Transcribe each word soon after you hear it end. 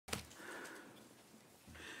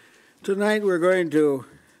Tonight we're going to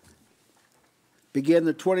begin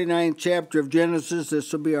the 29th chapter of Genesis.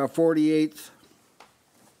 This will be our 48th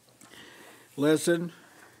lesson.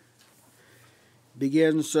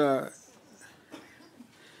 Begins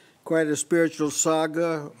quite a spiritual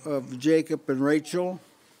saga of Jacob and Rachel.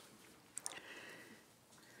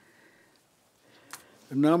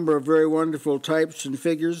 A number of very wonderful types and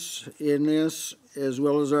figures in this, as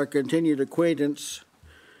well as our continued acquaintance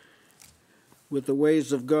with the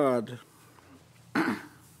ways of God.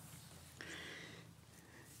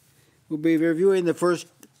 We'll be reviewing the first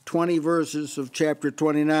 20 verses of chapter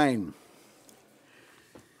 29.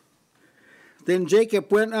 Then Jacob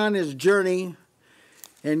went on his journey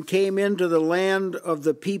and came into the land of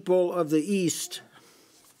the people of the east.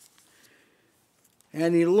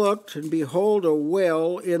 And he looked, and behold, a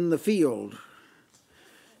well in the field.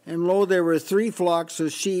 And lo, there were 3 flocks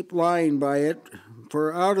of sheep lying by it,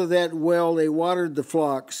 for out of that well they watered the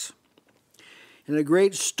flocks. And a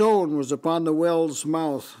great stone was upon the well's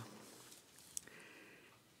mouth.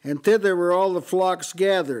 And thither were all the flocks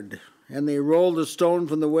gathered. And they rolled the stone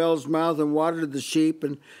from the well's mouth and watered the sheep,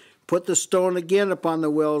 and put the stone again upon the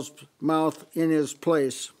well's mouth in his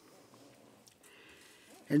place.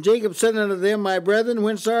 And Jacob said unto them, My brethren,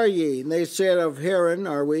 whence are ye? And they said, Of Haran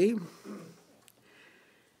are we.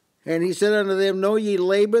 And he said unto them, Know ye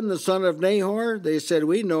Laban, the son of Nahor? They said,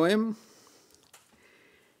 We know him.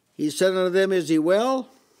 He said unto them, Is he well?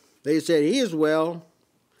 They said, He is well.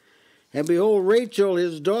 And behold, Rachel,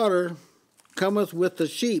 his daughter, cometh with the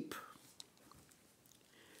sheep.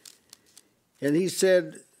 And he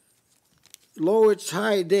said, Lo, it's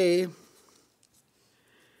high day,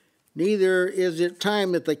 neither is it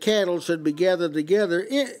time that the cattle should be gathered together.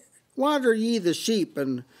 Water ye the sheep,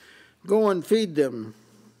 and go and feed them.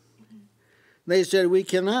 They said, We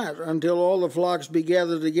cannot, until all the flocks be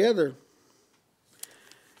gathered together,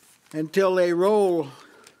 until they roll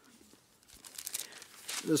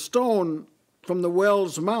the stone from the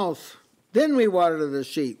well's mouth. Then we water the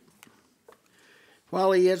sheep.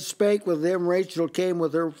 While he yet spake with them, Rachel came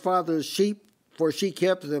with her father's sheep, for she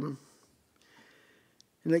kept them.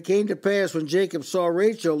 And it came to pass, when Jacob saw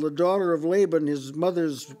Rachel, the daughter of Laban, his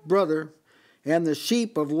mother's brother, and the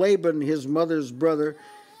sheep of Laban, his mother's brother,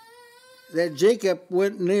 that Jacob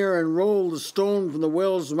went near and rolled the stone from the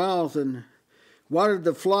well's mouth and watered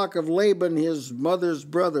the flock of Laban, his mother's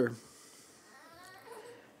brother.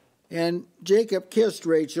 And Jacob kissed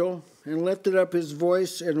Rachel and lifted up his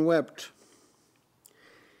voice and wept.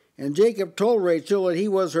 And Jacob told Rachel that he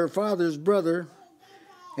was her father's brother,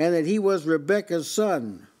 and that he was Rebekah's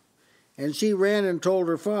son. And she ran and told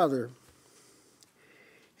her father.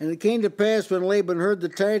 And it came to pass, when Laban heard the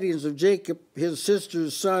tidings of Jacob, his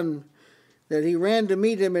sister's son, that he ran to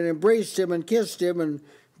meet him and embraced him and kissed him and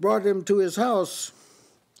brought him to his house.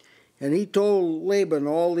 And he told Laban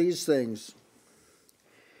all these things.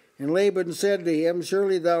 And Laban said to him,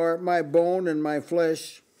 Surely thou art my bone and my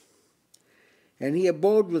flesh. And he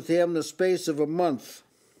abode with him the space of a month.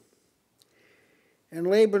 And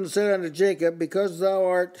Laban said unto Jacob, Because thou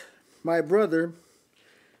art my brother,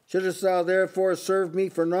 shouldest thou therefore serve me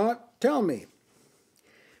for naught? Tell me,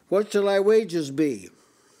 what shall thy wages be?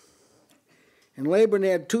 And Laban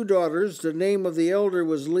had 2 daughters. The name of the elder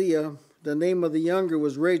was Leah. The name of the younger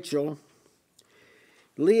was Rachel.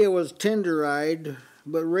 Leah was tender-eyed,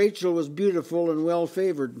 but Rachel was beautiful and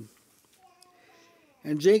well-favored.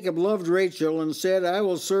 And Jacob loved Rachel and said, I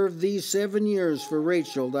will serve thee 7 years for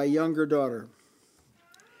Rachel, thy younger daughter.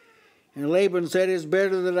 And Laban said, It is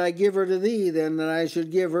better that I give her to thee than that I should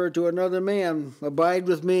give her to another man. Abide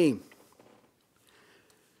with me.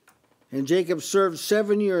 And Jacob served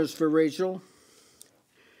 7 years for Rachel,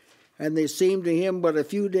 and they seemed to him but a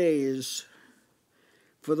few days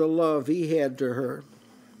for the love he had to her.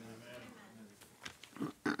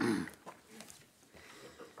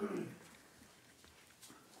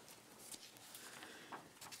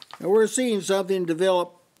 Now we're seeing something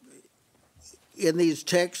develop in these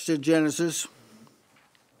texts in Genesis.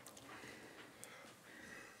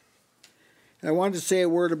 I want to say a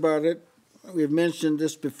word about it. We've mentioned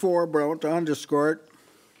this before, but I want to underscore it.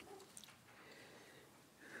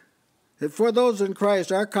 That for those in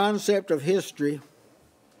Christ, our concept of history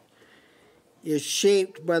is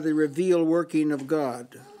shaped by the revealed working of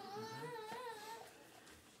God.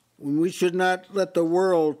 When we should not let the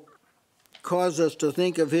world cause us to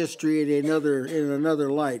think of history in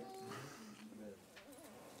another light.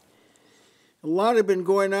 A lot had been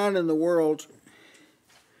going on in the world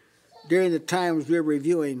during the times we're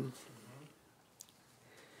reviewing.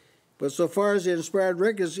 But so far as the inspired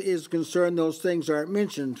record is concerned, those things aren't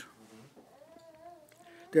mentioned.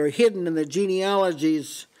 They're hidden in the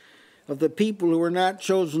genealogies of the people who were not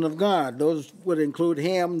chosen of God. Those would include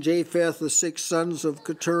Ham, Japheth, the 6 sons of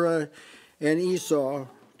Keturah, and Esau,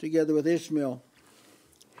 together with Ishmael.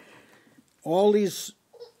 All these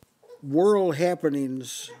world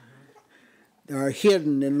happenings are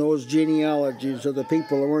hidden in those genealogies of the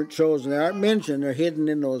people who weren't chosen. They aren't mentioned, they're hidden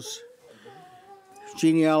in those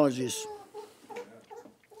genealogies.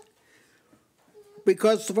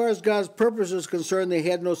 Because as far as God's purpose is concerned, they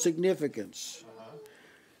had no significance.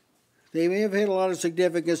 They may have had a lot of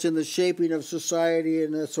significance in the shaping of society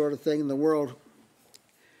and that sort of thing in the world,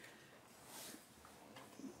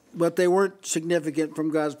 but they weren't significant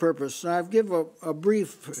from God's purpose. Now, I've given a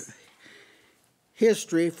brief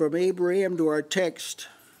history from Abraham to our text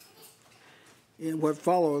in what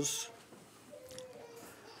follows.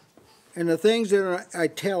 And the things that are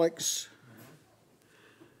italics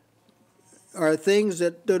are things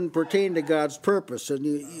that don't pertain to God's purpose. And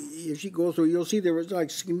if you go through, you'll see there was like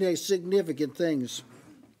significant things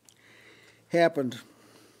happened,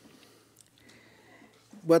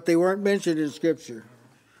 but they weren't mentioned in Scripture.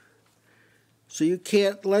 So you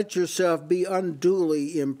can't let yourself be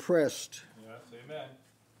unduly impressed,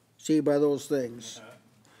 see, by those things.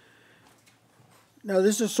 Now,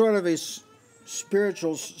 this is sort of a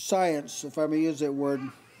spiritual science, if I may use that word,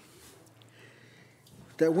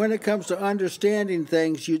 that when it comes to understanding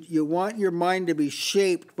things, you want your mind to be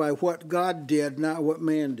shaped by what God did, not what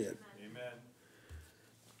man did.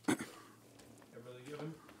 Amen.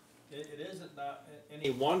 It isn't not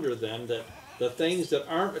any wonder then that the things that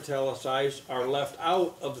aren't italicized are left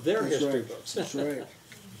out of their history books. That's right.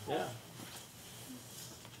 Yeah.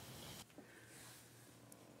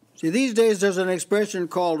 See, these days there's an expression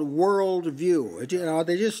called world view. You know,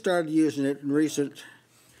 they just started using it in recent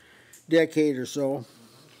decade or so.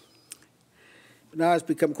 Now it's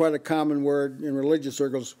become quite a common word in religious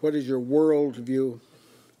circles. What is your world view?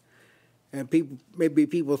 And maybe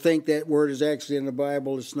people think that word is actually in the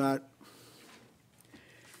Bible. It's not.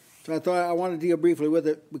 So I thought I wanted to deal briefly with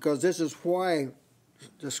it because this is why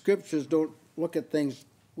the Scriptures don't look at things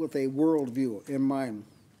with a world view in mind.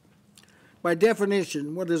 By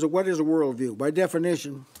definition, what is a worldview? By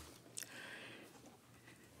definition,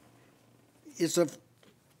 it's a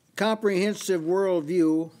comprehensive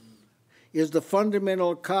worldview is the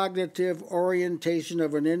fundamental cognitive orientation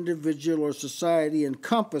of an individual or society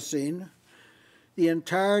encompassing the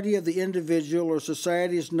entirety of the individual or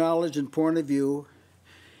society's knowledge and point of view,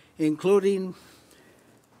 including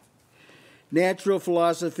natural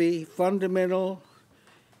philosophy, fundamental,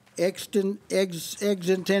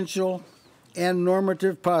 existential, and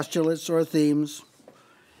normative postulates or themes,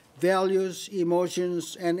 values,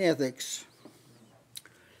 emotions, and ethics.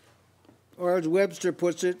 Or as Webster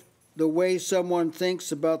puts it, the way someone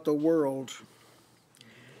thinks about the world.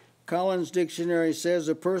 Collins Dictionary says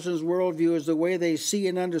a person's worldview is the way they see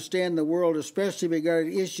and understand the world, especially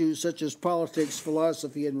regarding issues such as politics,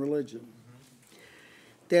 philosophy, and religion.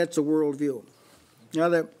 That's a worldview. Now,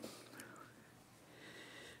 the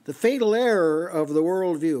fatal error of the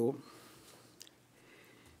worldview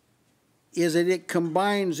is that it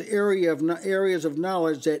combines areas of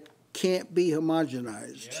knowledge that can't be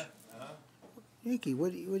homogenized. Yeah. Nikki,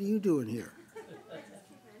 what are you doing here?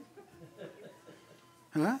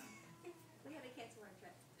 Huh? We had to cancel our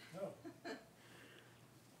trip.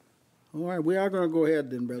 All right, we are going to go ahead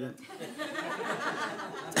then, brother.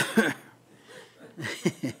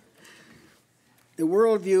 The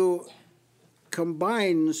worldview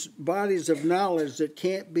combines bodies of knowledge that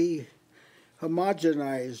can't be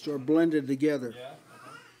homogenized or blended together. Yeah.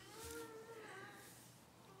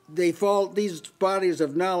 These bodies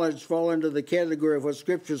of knowledge fall into the category of what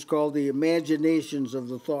scriptures call the imaginations of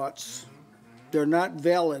the thoughts. They're not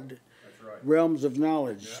valid realms of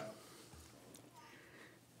knowledge. Yeah.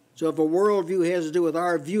 So if a worldview has to do with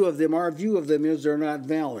our view of them is they're not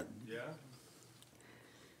valid. Yeah.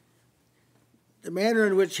 The manner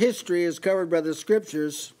in which history is covered by the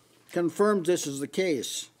scriptures confirms this is the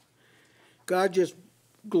case. God just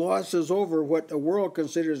glosses over what the world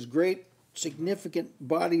considers great significant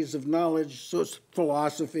bodies of knowledge, so it's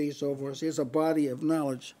philosophy, so forth. It's a body of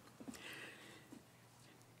knowledge.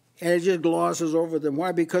 And it just glosses over them.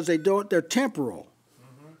 Why? Because they're temporal,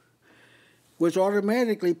 which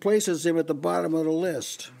automatically places them at the bottom of the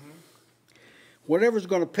list. Whatever's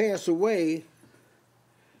going to pass away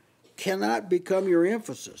cannot become your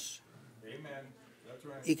emphasis. Amen. That's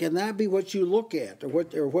right. It cannot be what you look at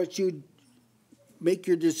or what you make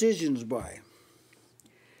your decisions by.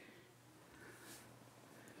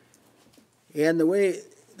 And the way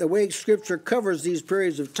Scripture covers these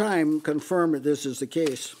periods of time confirm that this is the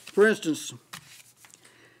case. For instance,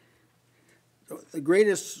 the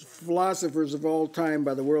greatest philosophers of all time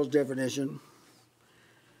by the world's definition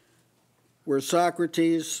were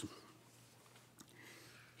Socrates,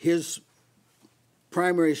 his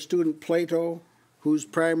primary student Plato, whose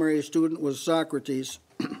primary student was Socrates,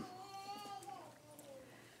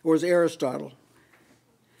 or was Aristotle.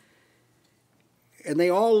 And they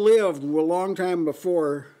all lived a long time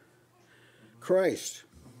before Christ.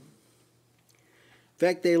 In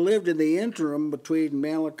fact, they lived in the interim between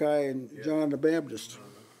Malachi and John the Baptist.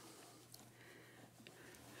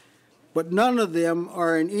 But none of them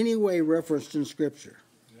are in any way referenced in Scripture.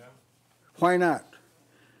 Yeah. Why not?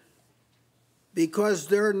 Because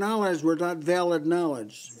their knowledge were not valid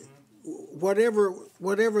knowledge.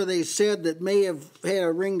 Whatever they said that may have had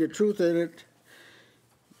a ring of truth in it,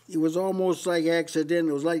 it was almost like accident.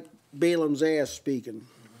 It was like Balaam's ass speaking.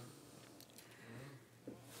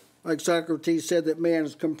 Like Socrates said that man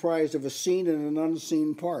is comprised of a seen and an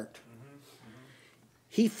unseen part.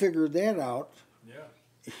 He figured that out.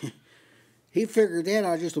 Yeah. He figured that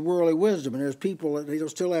out just with worldly wisdom, and there's people that they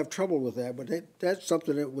still have trouble with that, but that's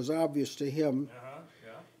something that was obvious to him.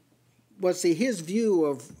 Yeah. But see, his view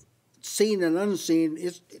of seen and unseen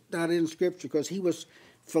is not in Scripture because he was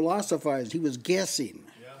philosophizing, he was guessing.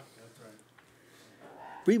 Yeah, that's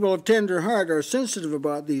right. People of tender heart are sensitive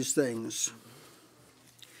about these things.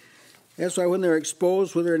 That's why when they're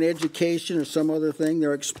exposed, whether in education or some other thing,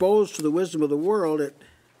 they're exposed to the wisdom of the world, it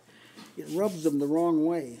rubs them the wrong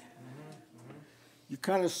way. You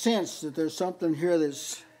kind of sense that there's something here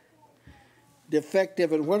that's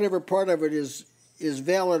defective, and whatever part of it is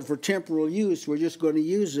valid for temporal use, we're just going to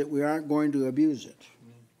use it. We aren't going to abuse it.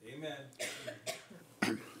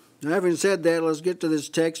 Amen. Now, having said that, let's get to this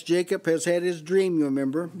text. Jacob has had his dream, you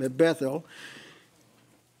remember, at Bethel.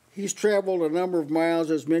 He's traveled a number of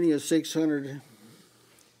miles, as many as 600,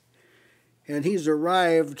 and he's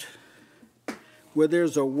arrived where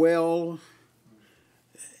there's a well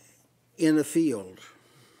in a field.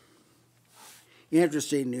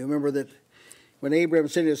 Interesting, you remember that when Abraham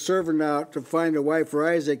sent his servant out to find a wife for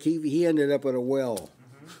Isaac, he ended up at a well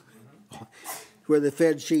where they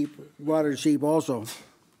fed sheep, watered sheep also.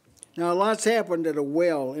 Now, lots happened at a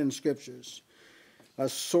well in Scriptures, a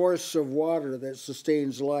source of water that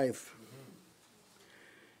sustains life.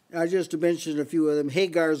 Now, just to mention a few of them,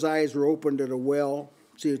 Hagar's eyes were opened at a well,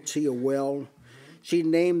 see a well. She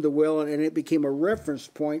named the well, and it became a reference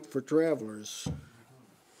point for travelers.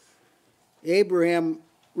 Abraham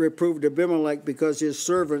reproved Abimelech because his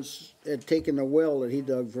servants had taken a well that he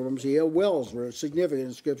dug for him. See, wells were significant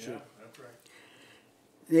in Scripture. Yeah, that's right.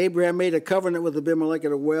 And Abraham made a covenant with Abimelech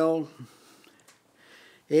at a well.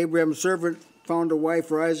 Abraham's servant found a wife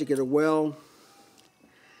for Isaac at a well.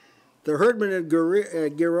 The herdmen at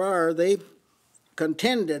Gerar, they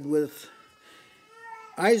contended with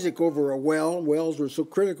Isaac over a well. Wells were so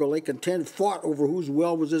critical, they fought over whose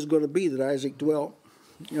well was this going to be that Isaac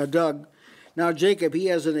dug. Now Jacob, he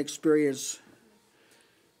has an experience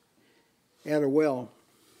at a well.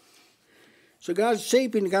 So God's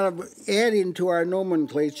shaping, kind of adding to our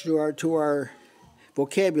nomenclature, to our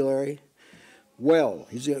vocabulary, well.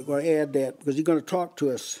 He's going to add that because he's going to talk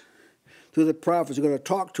to us through the prophets. He's going to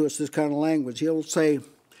talk to us this kind of language. He'll say,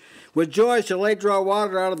 with joy shall I draw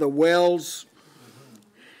water out of the wells.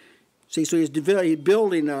 See, so he's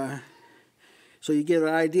building so you get an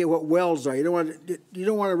idea what wells are. You don't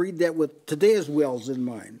want to read that with today's wells in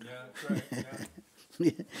mind. Yeah, that's right.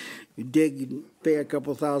 Yeah. You pay a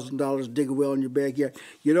couple $1,000 to dig a well in your backyard.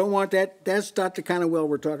 You don't want that. That's not the kind of well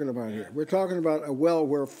we're talking about here. We're talking about a well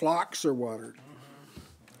where flocks are watered.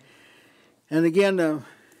 And again,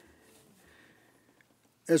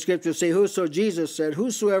 the Scriptures say, Jesus said,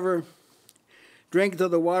 whosoever drinketh of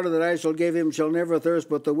the water that I shall give him shall never thirst,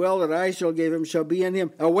 but the well that I shall give him shall be in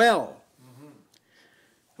him a well.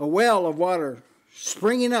 A well of water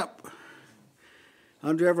springing up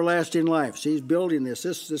unto everlasting life. See, he's building this.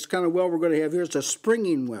 This kind of well we're going to have here is a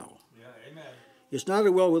springing well. Yeah, amen. It's not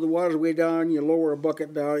a well where the water's way down, you lower a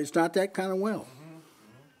bucket down. It's not that kind of well.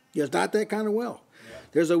 It's not that kind of well. Yeah.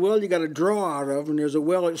 There's a well you got to draw out of, and there's a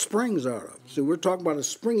well it springs out of. So we're talking about a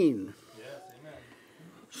springing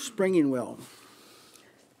well.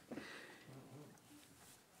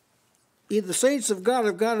 The saints of God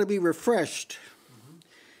have got to be refreshed.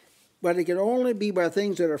 But it can only be by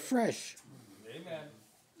things that are fresh.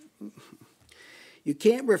 Amen. You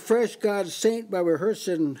can't refresh God's saint by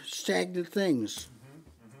rehearsing stagnant things.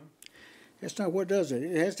 That's not what does it.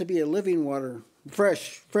 It has to be a living water.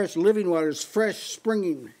 Fresh living water is fresh,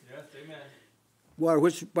 springing. Yes, amen. Water,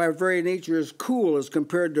 which by very nature is cool as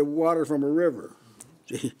compared to water from a river.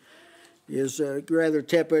 Is rather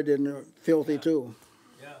tepid and filthy too.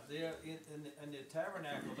 Yeah, in the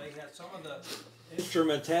tabernacle, they had some of the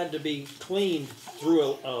instruments had to be cleaned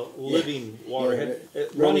through a living water,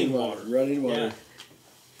 running water. Running water. Yeah.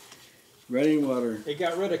 Running water. It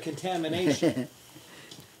got rid of contamination.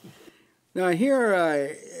 Now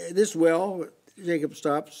here, this well Jacob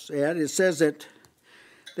stops at, it says that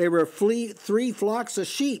there were 3 flocks of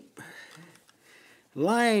sheep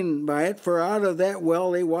lying by it, for out of that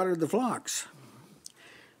well they watered the flocks.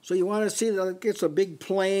 So you want to see that it's a big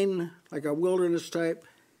plain, like a wilderness type.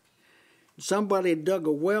 Somebody dug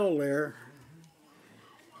a well there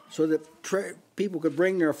so that people could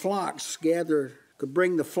bring their flocks, could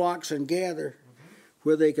bring the flocks and gather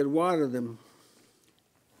where they could water them.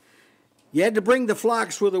 You had to bring the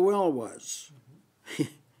flocks where the well was.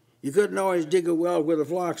 You couldn't always dig a well where the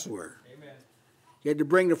flocks were. Amen. You had to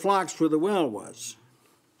bring the flocks where the well was.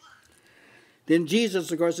 Then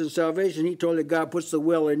Jesus, of course, in salvation, he told you God puts the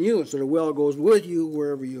well in you, so the well goes with you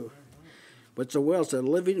wherever you. But it's a well, it's a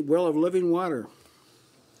well of living water.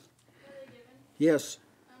 Yes.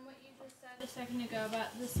 What you just said a second ago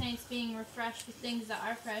about the saints being refreshed with things that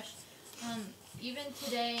are fresh. Even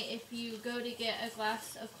today, if you go to get a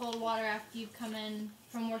glass of cold water after you've come in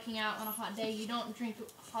from working out on a hot day, you don't drink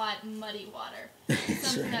hot, muddy water. It's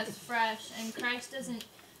something that's fresh. And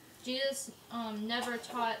Jesus never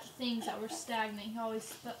taught things that were stagnant. He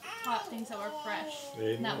always taught things that were fresh,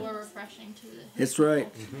 and that were refreshing to the. That's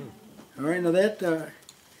right. Mm-hmm. All right, now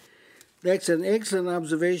that's an excellent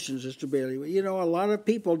observation, Sister Bailey. You know, a lot of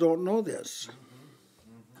people don't know this.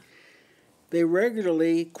 They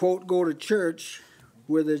regularly, quote, go to church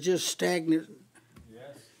where there's just stagnant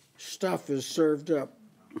stuff is served up.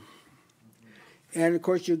 And, of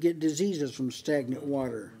course, you get diseases from stagnant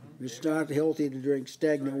water. It's not healthy to drink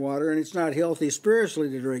stagnant water, and it's not healthy spiritually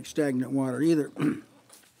to drink stagnant water either.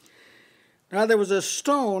 Now, there was a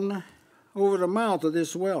stone over the mouth of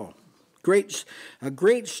this well. A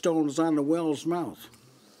great stone was on the well's mouth.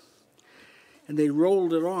 And they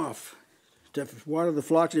rolled it off. To water the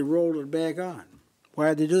flocks, they rolled it back on. Why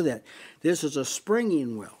did they do that? This is a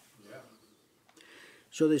springing well. Yeah.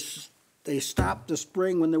 So they stopped the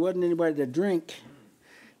spring when there wasn't anybody to drink.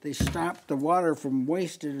 They stopped the water from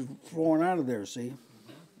wasted flowing out of there, see?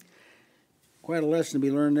 Quite a lesson to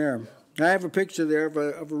be learned there. I have a picture there of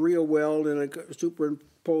a real well and a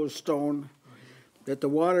superimposed stone that the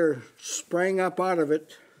water sprang up out of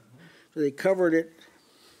it. So they covered it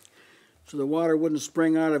so the water wouldn't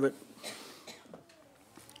spring out of it.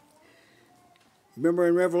 Remember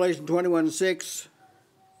in Revelation 21:6,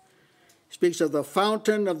 he speaks of the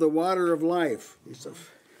fountain of the water of life.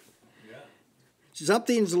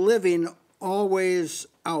 Something's living always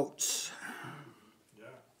outs. Yeah.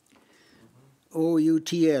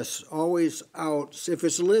 O-U-T-S, always outs. If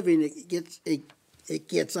it's living, it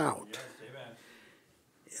gets out. Yes,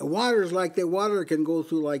 amen. Water is like that. Water can go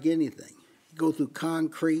through like anything. Go through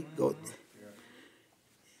concrete.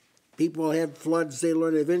 People have floods. They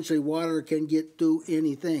learn eventually water can get through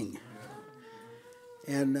anything.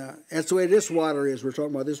 And that's the way this water is. We're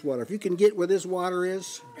talking about this water. If you can get where this water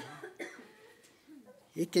is,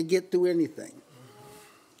 it can get through anything.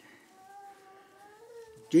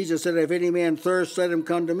 Jesus said, if any man thirst, let him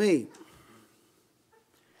come to me.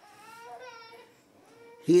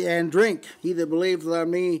 And drink. He that believeth on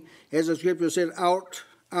me, as the scripture said, out,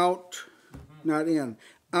 not in,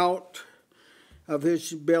 out of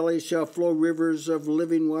his belly shall flow rivers of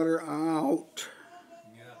living water out.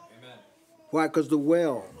 Yeah, amen. Why? Because the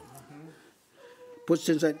well. Puts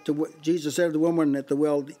inside, Jesus said to the woman at the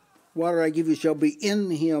well, water I give you shall be in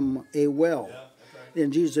him a well. Yeah, that's right.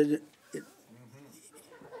 And Jesus said,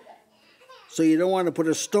 so you don't want to put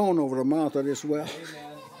a stone over the mouth of this well.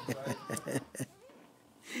 Right.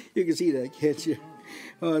 You can see that, can't you?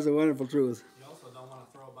 Oh, it's a wonderful truth. You also don't want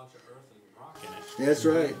to throw a bunch of earth and rock in it. That's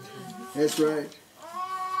right. That's right.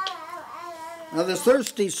 Now, the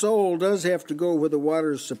thirsty soul does have to go where the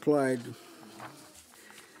water is supplied,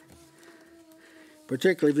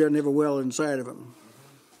 particularly if he doesn't have a well inside of him.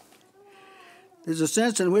 There's a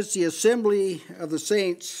sense in which the assembly of the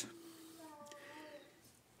saints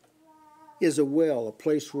is a well, a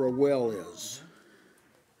place where a well is.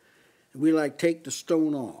 We take the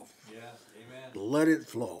stone off. Yes, amen. Let it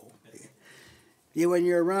flow. Yeah, when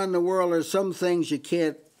you're around the world, there's some things they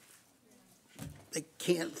can't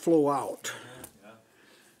flow out.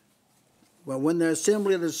 But when the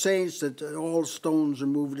assembly of the saints, that all stones are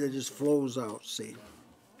moved, it just flows out, see.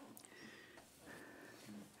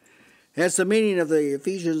 That's the meaning of the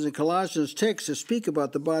Ephesians and Colossians text to speak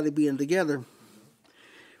about the body being together.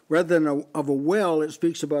 Rather than of a well, it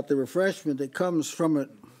speaks about the refreshment that comes from it.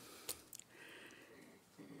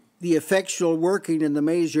 the effectual working in the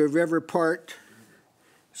measure of every part.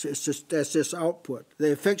 That's this output.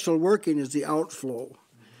 The effectual working is the outflow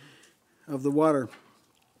of the water.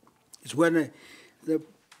 It's when the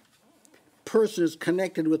person is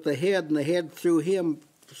connected with the head, and the head through him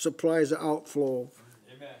supplies the outflow of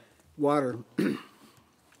water.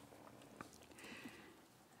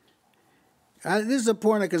 This is a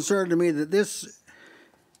point of concern to me, that this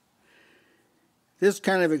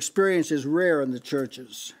kind of experience is rare in the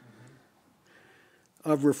churches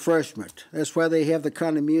of refreshment. That's why they have the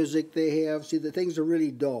kind of music they have. See, the things are really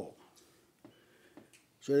dull.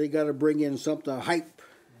 So they got to bring in something, hype,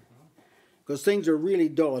 because things are really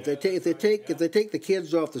dull. If they take the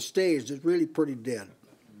kids off the stage, it's really pretty dead,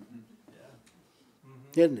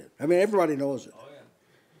 isn't it? I mean, everybody knows it.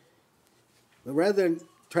 But rather than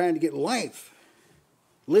trying to get life,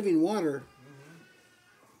 living water,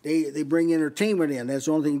 they bring entertainment in. That's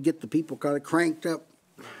the only thing to get the people kind of cranked up.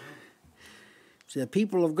 See, the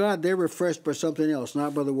people of God, they're refreshed by something else,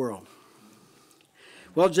 not by the world.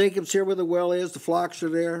 Well, Jacob's here where the well is. The flocks are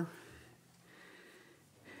there.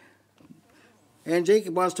 And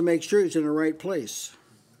Jacob wants to make sure he's in the right place,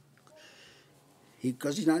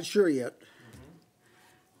 because he's not sure yet.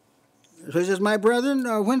 So he says, "My brethren,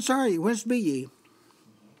 whence are ye? Whence be ye?"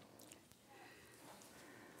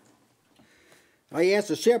 He asked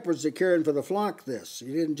the shepherds that caring for the flock this.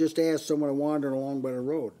 He didn't just ask someone wandering along by the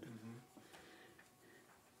road.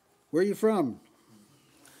 Where are you from?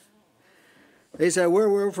 They said,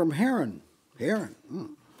 we're from Haran. Haran.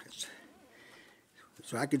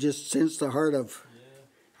 So I could just sense the heart of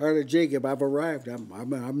Jacob. I've arrived.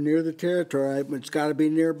 I'm near the territory. It's got to be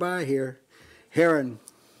nearby here. Haran.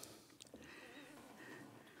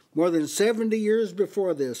 More than 70 years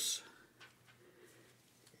before this,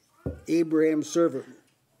 Abraham's servant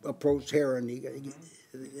approached Haran.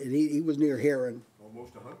 He was near Haran.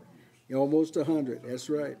 Almost 100 years. Almost 100. That's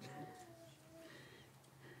right.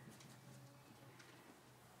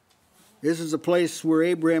 This is the place where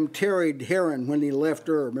Abraham tarried Haran when he left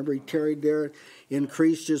Ur. Remember, he tarried there,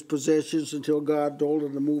 increased his possessions until God told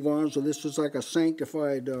him to move on. So this was like a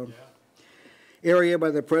sanctified area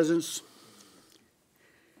by the presence.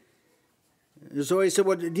 And so he said,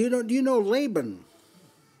 "Well, do you know Laban,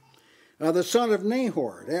 the son of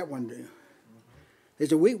Nahor?" That one. They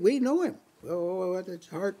said, "We know him." Oh, his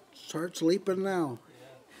heart's sleeping now.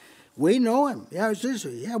 We know him. Yeah,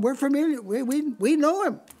 we're familiar. We know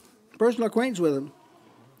him. Personal acquaintance with him.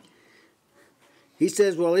 He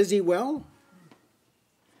says, "Well, is he well?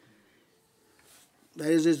 That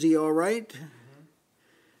is he all right?"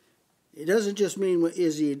 It doesn't just mean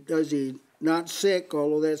does he not sick,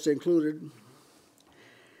 although that's included.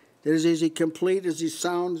 That is he complete? Is he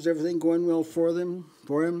sound? Is everything going well for him?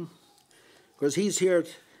 Because he's here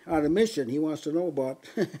on a mission. He wants to know about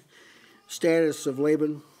status of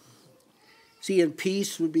Laban. Is he in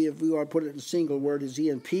peace? Would be, if we want to put it in a single word, is he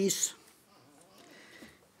in peace?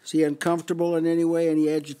 Is he uncomfortable in any way? Any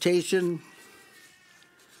agitation?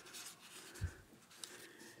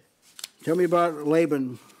 Tell me about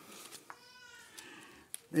Laban.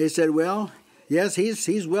 They said, "Well, yes,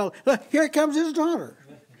 he's well." Look, here comes his daughter.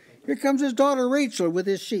 Here comes his daughter Rachel with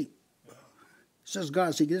his sheep. Says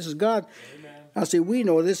God. See, this is God. I say, we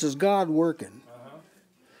know this is God working.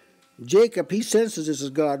 Jacob, he senses this is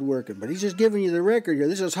God working, but he's just giving you the record here.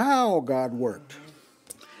 This is how God worked.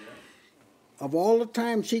 Of all the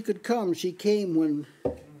times she could come, she came when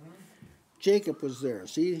Jacob was there.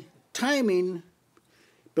 See, timing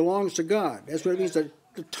belongs to God. That's what it means, that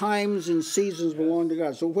the times and seasons belong to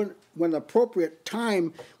God. So when the appropriate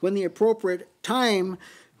time,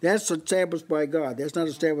 that's established by God. That's not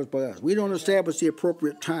established by us. We don't establish the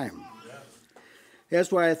appropriate time.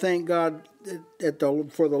 That's why I thank God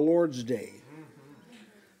for the Lord's Day.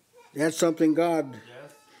 That's something God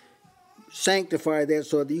sanctified that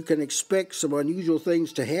so that you can expect some unusual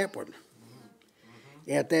things to happen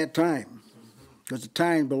at that time, because the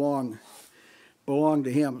time belonged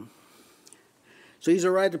to Him. So he's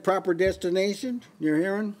arrived at the proper destination near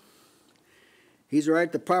Haran. He's arrived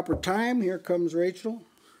at the proper time. Here comes Rachel,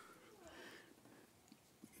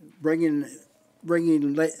 bringing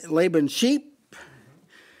Laban's sheep.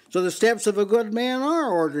 So the steps of a good man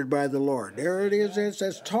are ordered by the Lord. There it is.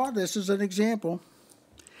 That's taught. This is an example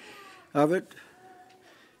of it.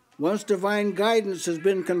 Once divine guidance has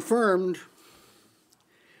been confirmed,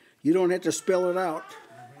 you don't have to spell it out.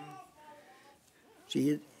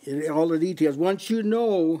 See, in all the details. Once you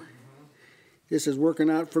know this is working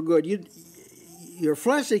out for good, your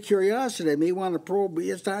fleshly curiosity may want to probe, but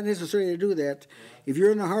it's not necessary to do that. If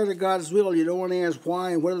you're in the heart of God's will, you don't want to ask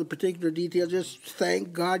why and what are the particular details. Just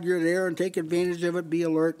thank God you're there and take advantage of it. Be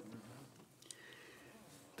alert.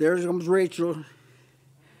 there comes Rachel.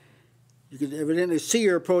 You can evidently see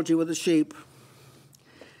her approaching with the sheep.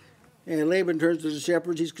 And Laban turns to the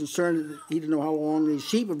shepherds. He's concerned that he didn't know how long these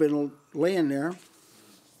sheep have been lying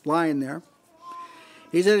there.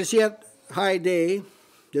 He said, it's yet high day,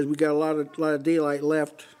 because we got a lot of daylight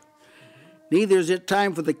left. Neither is it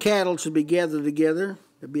time for the cattle to be gathered together.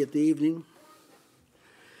 It'll be at the evening.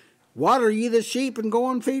 Water ye the sheep and go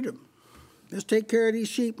and feed them. Let's take care of these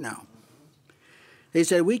sheep now. They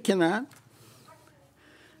said, we cannot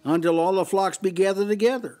until all the flocks be gathered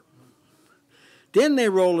together. Then they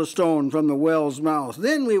roll a stone from the well's mouth.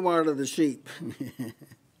 Then we water the sheep.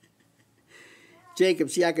 Jacob,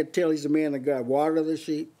 see, I could tell he's a man of God. Water the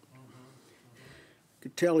sheep.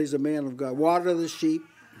 Could tell he's a man of God. Water the sheep.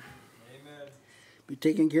 Amen. Be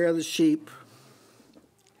taking care of the sheep.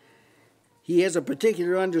 He has a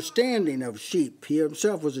particular understanding of sheep. He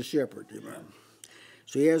himself was a shepherd. Amen.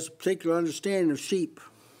 So he has a particular understanding of sheep.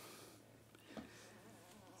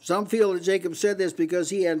 Some feel that Jacob said this because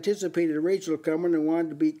he anticipated Rachel coming and wanted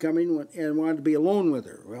to be alone with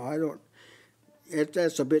her. Well, I don't.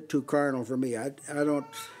 That's a bit too carnal for me. I don't.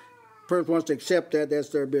 Person wants to accept that. That's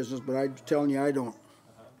their business. But I'm telling you, I don't.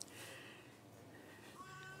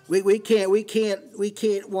 We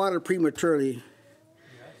can't water prematurely.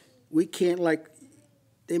 We can't, like,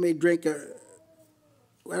 they may drink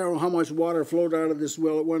I don't know how much water flowed out of this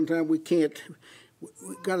well at one time. We can't.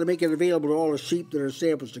 We've got to make it available to all the sheep that are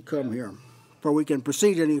samples to come here before we can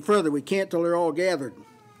proceed any further. We can't till they're all gathered.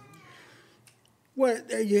 Well,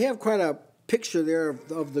 you have quite a picture there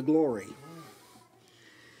of the glory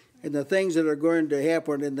and the things that are going to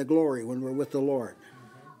happen in the glory when we're with the Lord.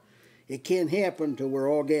 It can't happen till we're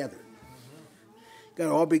all gathered. Got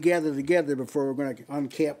to all be gathered together before we're going to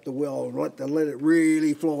uncap the well and let it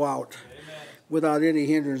really flow out. Amen. Without any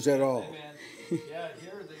hindrance at all. Amen. Yeah,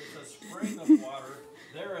 here there's a spring of water.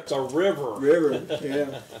 There it's a river.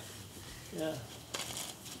 Yeah. Yeah.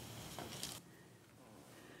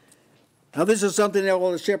 Now this is something that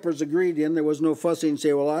all the shepherds agreed in. There was no fussing and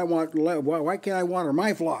say, well, why can't I water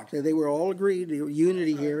my flock? They were all agreed. There was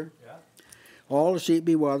unity here. Yeah. All the sheep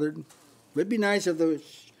be watered. It'd be nice if the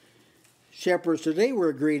shepherds today were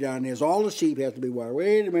agreed on this. All the sheep have to be watered.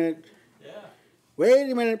 Wait a minute. Yeah.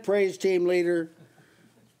 Wait a minute, praise team leader.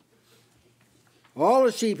 All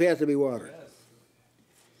the sheep have to be watered. Yes.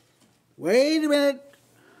 Wait a minute.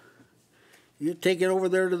 You take it over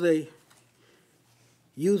there to the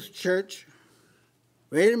youth church.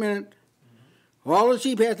 Wait a minute. All the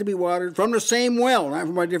sheep have to be watered from the same well, not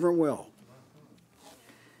from a different well.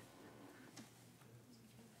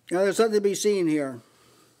 Now there's something to be seen here.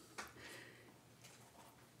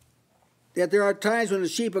 That there are times when the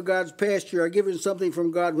sheep of God's pasture are given something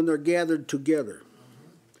from God when they're gathered together.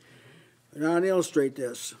 And I'll illustrate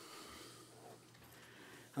this.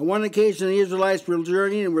 On one occasion, the Israelites were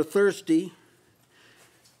journeying and were thirsty.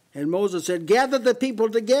 And Moses said, gather the people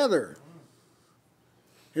together,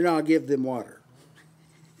 and I'll give them water.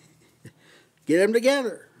 Get them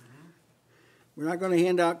together. We're not going to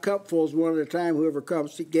hand out cupfuls one at a time, whoever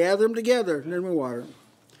comes. Gather them together, and then we water.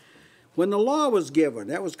 When the law was given,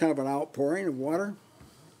 that was kind of an outpouring of water.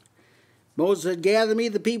 Moses said, gather me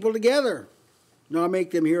the people together. Now I'll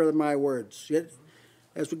make them hear my words.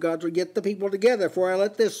 That's what God will get the people together. For I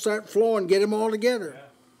let this start flowing, get them all together. Yeah.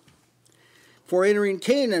 For entering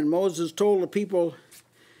Canaan, Moses told the people,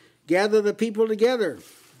 gather the people together,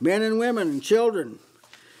 men and women and children,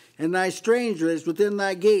 and thy strangers within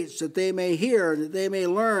thy gates, that they may hear, and that they may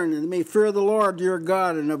learn, and they may fear the Lord your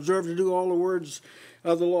God, and observe to do all the words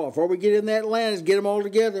of the law. Before we get in that land, is get them all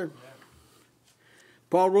together. Yeah.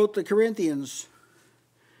 Paul wrote to the Corinthians,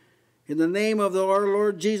 in the name of our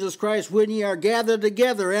Lord Jesus Christ, when ye are gathered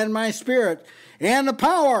together, and my spirit, and the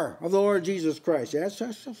power of the Lord Jesus Christ.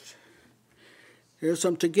 There's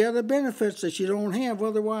some together benefits that you don't have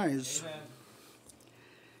otherwise. Amen.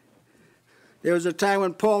 There was a time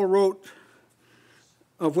when Paul wrote,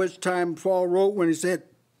 when he said,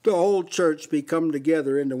 the whole church be come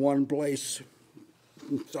together into one place.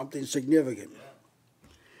 Something significant.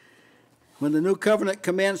 When the new covenant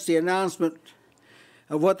commenced, the announcement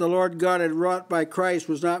of what the Lord God had wrought by Christ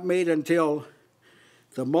was not made until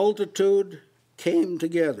the multitude came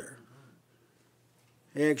together.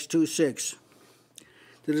 Acts 2:6.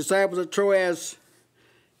 The disciples of Troas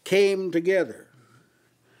came together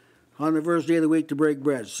on the first day of the week to break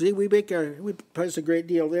bread. See, we place a great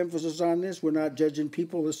deal of emphasis on this. We're not judging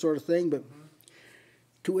people, this sort of thing, but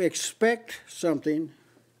to expect something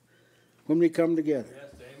when we come together.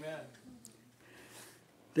 Yes, amen.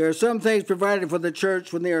 There are some things provided for the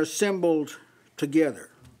church when they are assembled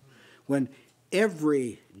together, when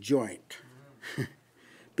every joint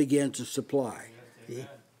began to supply. See?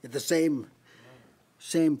 At the same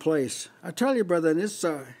place. I tell you, brother,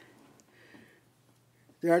 there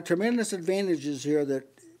are tremendous advantages here that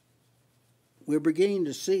we're beginning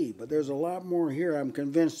to see, but there's a lot more here, I'm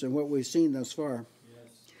convinced, than what we've seen thus far.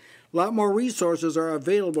 Yes. A lot more resources are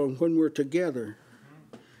available when we're together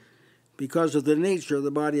because of the nature of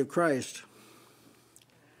the body of Christ.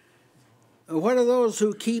 What are those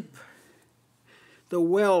who keep the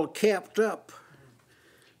well capped up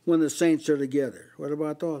when the saints are together? What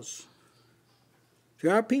about those?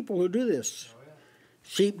 There are people who do this. Oh, yeah.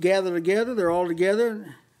 Sheep gather together, they're all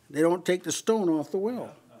together, they don't take the stone off the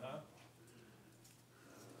well.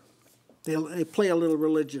 They play a little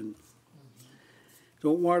religion.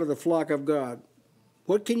 Don't water the flock of God.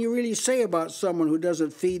 What can you really say about someone who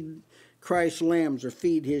doesn't feed Christ's lambs or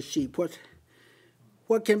feed his sheep?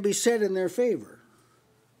 What can be said in their favor?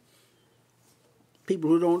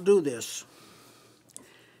 People who don't do this.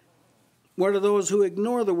 What are those who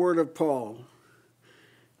ignore the word of Paul?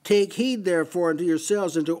 Take heed, therefore, unto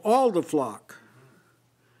yourselves and to all the flock,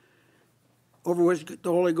 over which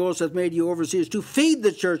the Holy Ghost hath made you overseers, to feed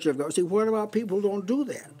the church of God. See, what about people who don't do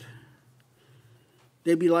that?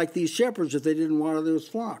 They'd be like these shepherds if they didn't water those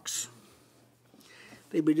flocks.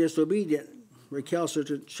 They'd be disobedient,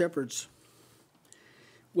 recalcitrant shepherds.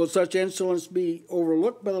 Will such insolence be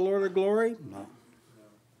overlooked by the Lord of glory? No.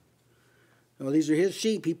 No, these are his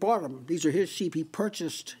sheep. He bought them. These are his sheep. He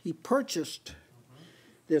purchased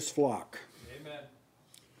this flock. Amen.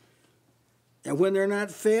 And when they're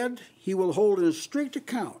not fed, he will hold in strict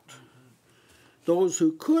account those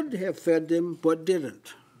who could have fed them but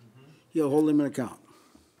didn't. He'll hold them in account.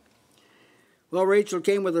 Well, Rachel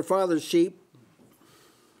came with her father's sheep.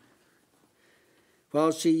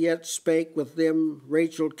 While she yet spake with them,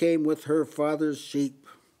 Rachel came with her father's sheep.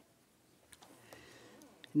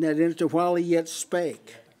 In that instant, while he yet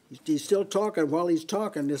spake, he's still talking. While he's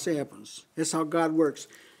talking, this happens. That's how God works.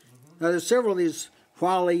 Now, there's several of these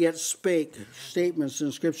while he yet spake statements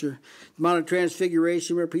in Scripture. The Mount of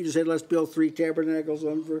Transfiguration, where Peter said, let's build 3 tabernacles,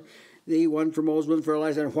 one for thee, one for Moses, one for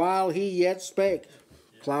Elijah. And while he yet spake,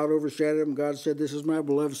 cloud overshadowed him. God said, this is my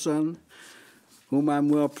beloved Son, whom I'm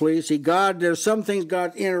well pleased. See, there's some things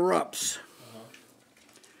God interrupts.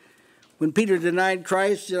 When Peter denied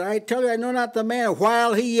Christ, he said, I tell you, I know not the man.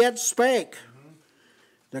 While he yet spake,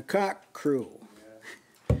 the cock crew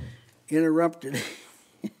interrupted.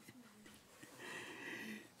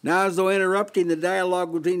 Now, as though interrupting the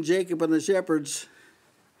dialogue between Jacob and the shepherds,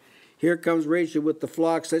 here comes Rachel with the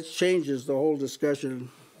flocks. That changes the whole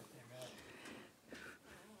discussion.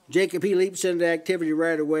 Jacob, he leaps into activity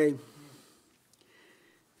right away.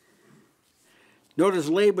 Notice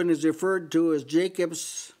Laban is referred to as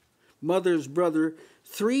Jacob's mother's brother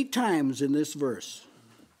 3 times in this verse.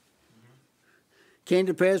 Came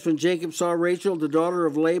to pass when Jacob saw Rachel, the daughter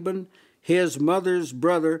of Laban, his mother's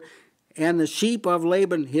brother, and the sheep of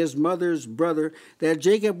Laban, his mother's brother, that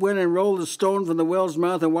Jacob went and rolled a stone from the well's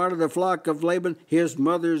mouth and watered the flock of Laban, his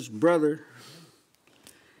mother's brother.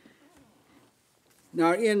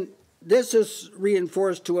 Now, this is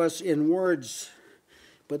reinforced to us in words,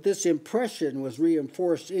 but this impression was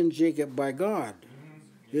reinforced in Jacob by God.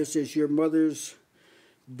 This is your mother's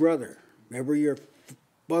brother. Remember, your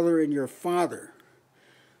mother and your father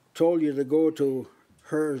told you to go to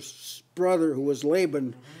her brother, who was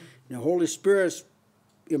Laban. The Holy Spirit's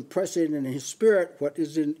impressing in his spirit what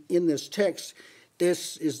is in this text.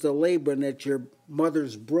 This is the Laban that's your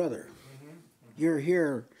mother's brother. You're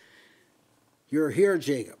here,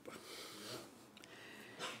 Jacob.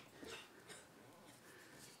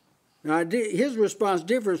 Now, his response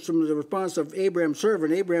differs from the response of Abraham's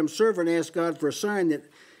servant. Abraham's servant asked God for a sign that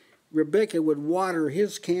Rebekah would water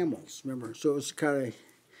his camels, remember? So it's kind of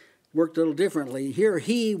worked a little differently. Here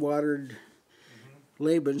he watered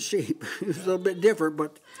Laban's sheep. It's a little bit different,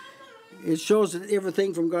 but it shows that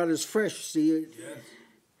everything from God is fresh. See,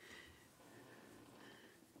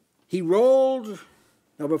 he rolled.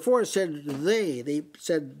 Now, before it said they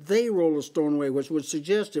said they rolled a stone away, which would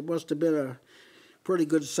suggest it must have been a pretty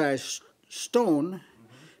good sized stone,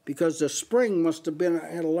 because the spring must have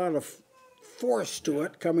had a lot of force to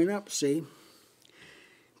it coming up, see.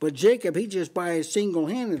 But Jacob, he just by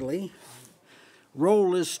single-handedly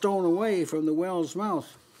rolled his stone away from the well's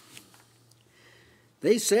mouth.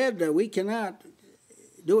 They said that we cannot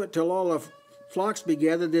do it till all the flocks be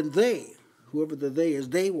gathered, then they, whoever the they is,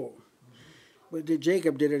 they will. But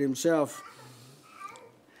Jacob did it himself.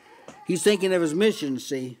 He's thinking of his mission,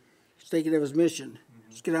 see. He's thinking of his mission.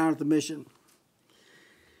 Let's get on with the mission.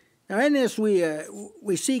 Now in this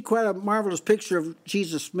we see quite a marvelous picture of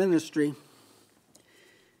Jesus' ministry.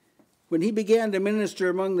 when he began to minister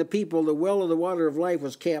among the people, the well of the water of life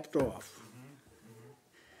was capped off.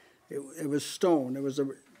 It was stone. It was a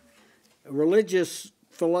religious,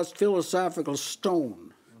 philosophical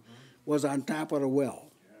stone was on top of the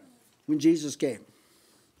well when Jesus came.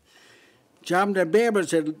 John the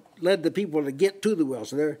Baptist had led the people to get to the well.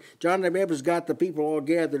 So there, John the Baptist got the people all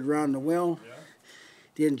gathered around the well.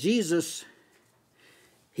 Yeah. Then Jesus,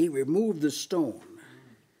 he removed the stone.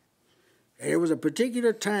 And there was a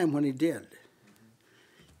particular time when he did.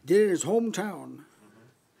 He did it in his hometown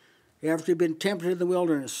after he'd been tempted in the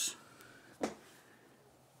wilderness.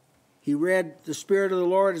 He read, "The Spirit of the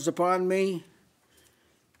Lord is upon me,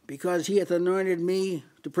 because he hath anointed me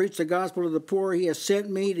to preach the gospel to the poor. He has sent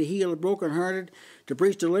me to heal the brokenhearted, to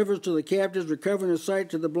preach deliverance to the captives, recovering the sight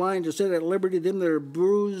to the blind, to set at liberty them that are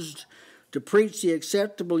bruised, to preach the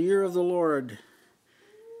acceptable year of the Lord."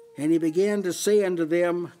 And he began to say unto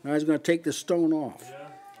them, I was going to take the stone off. Yeah.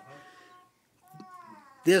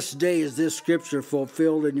 This day is this scripture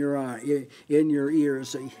fulfilled in your eye, in your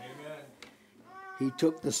ears. He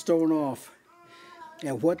took the stone off.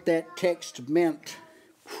 And what that text meant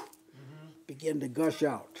began to gush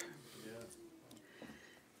out.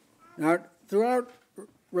 Now, throughout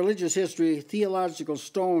religious history, theological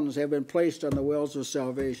stones have been placed on the wells of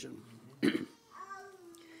salvation,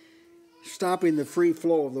 stopping the free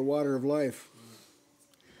flow of the water of life.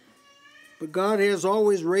 But God has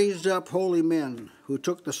always raised up holy men who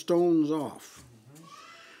took the stones off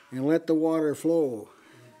and let the water flow.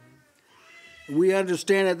 We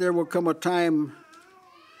understand that there will come a time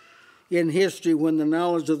in history when the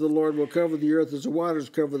knowledge of the Lord will cover the earth as the waters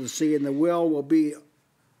cover the sea, and the well will be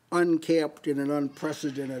uncapped in an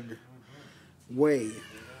unprecedented way.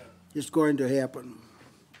 It's going to happen.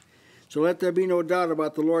 So let there be no doubt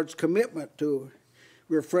about the Lord's commitment to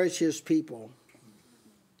refresh his people.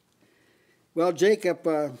 Well,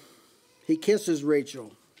 Jacob, he kisses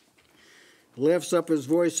Rachel, lifts up his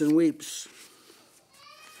voice and weeps.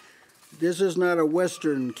 This is not a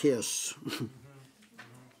Western kiss.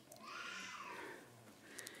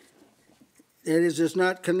 It is just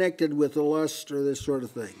not connected with the lust or this sort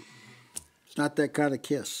of thing. It's not that kind of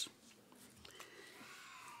kiss.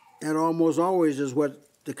 And almost always is what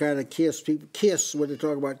the kind of kiss, people kiss, when they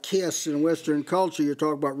talk about kiss in Western culture, you're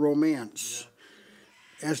talking about romance.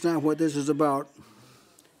 That's not what this is about.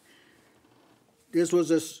 This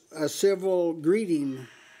was a civil greeting.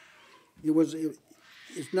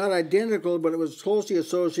 It's not identical, but it was closely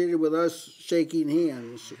associated with us shaking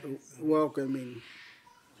hands, welcoming.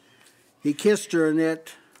 He kissed her in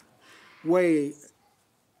that way,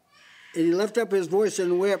 and he lifted up his voice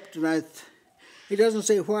and wept. And he doesn't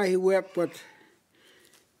say why he wept, but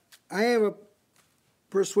I have a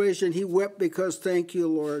persuasion he wept because, thank you,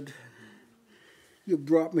 Lord, you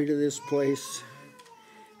brought me to this place.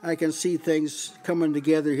 I can see things coming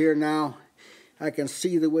together here now. I can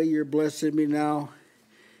see the way you're blessing me now.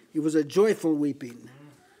 It was a joyful weeping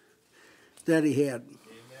that he had.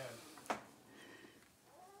 Amen.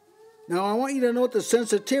 Now, I want you to note the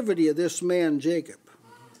sensitivity of this man, Jacob.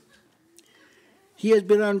 He has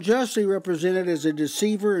been unjustly represented as a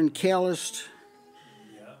deceiver and calloused.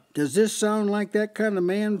 Does this sound like that kind of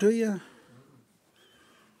man to you?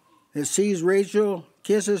 That sees Rachel,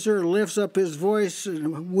 kisses her, lifts up his voice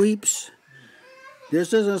and weeps. This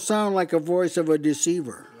doesn't sound like a voice of a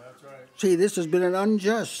deceiver. That's right. See, this has been an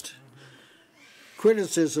unjust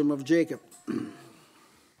criticism of Jacob.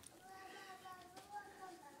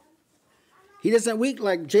 He doesn't weep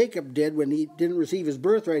like Jacob did when he didn't receive his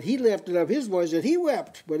birthright. He lifted up his voice and he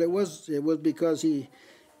wept, but it was because he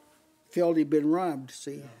felt he'd been robbed.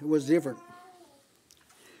 See, it was different.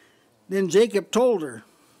 Then Jacob told her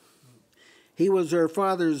he was her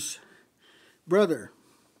father's brother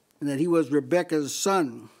and that he was Rebekah's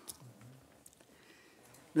son.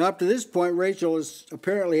 Now, up to this point, Rachel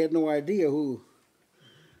apparently had no idea who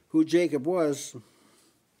Jacob was,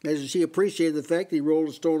 as she appreciated the fact that he rolled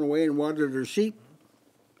a stone away and watered her sheep.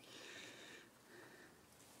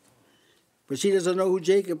 But she doesn't know who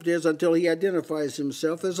Jacob is until he identifies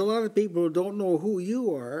himself. There's a lot of people who don't know who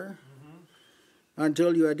you are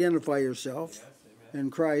until you identify yourself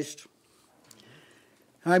in Christ.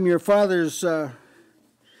 I'm your father's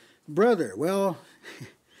brother. Well,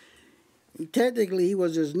 technically he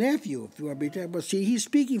was his nephew, if you want to be. But see, he's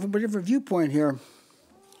speaking from a different viewpoint here.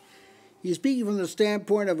 He's speaking from the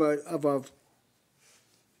standpoint of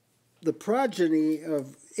the progeny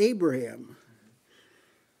of Abraham.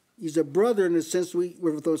 He's a brother in the sense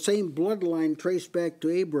we're the same bloodline traced back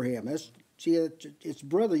to Abraham. It's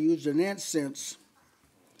brother used in that sense.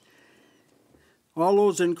 All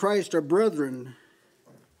those in Christ are brethren.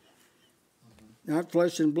 not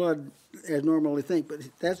flesh and blood as normally think, but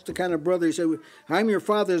that's the kind of brother. He said, I'm your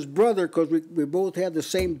father's brother because we both had the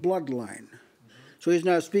same bloodline. So he's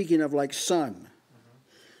not speaking of like son.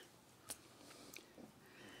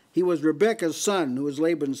 He was Rebekah's son, who was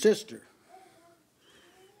Laban's sister.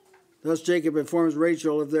 Thus Jacob informs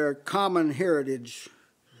Rachel of their common heritage,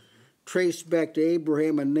 traced back to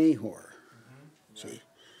Abraham and Nahor. See,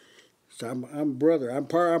 so I'm brother. I'm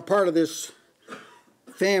part of this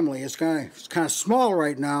family. It's kind of small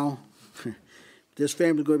right now. This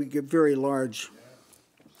family is going to get very large.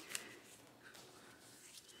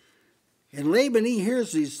 And Laban, he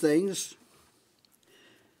hears these things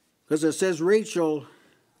because it says Rachel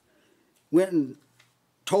went and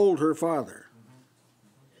told her father.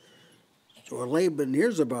 So Laban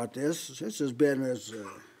hears about this. This has been as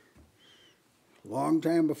long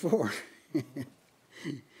time before.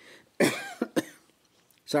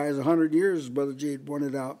 Sorry, it's 100 years, Brother Jade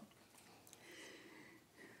pointed out.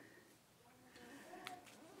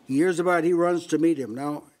 He hears about it, he runs to meet him.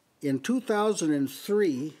 Now, in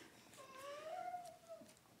 2003,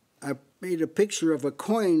 I made a picture of a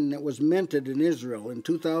coin that was minted in Israel in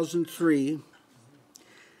 2003.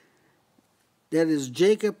 That is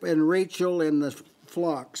Jacob and Rachel and the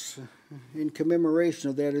flocks in commemoration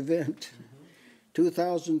of that event.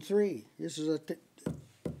 2003. This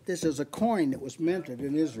is a coin that was minted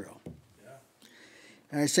in Israel.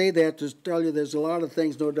 And I say that to tell you there's a lot of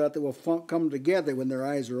things, no doubt, that will come together when their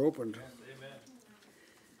eyes are opened. Amen.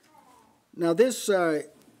 Now this,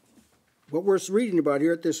 what we're reading about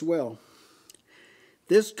here at this well,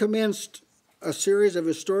 this commenced a series of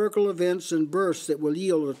historical events and births that will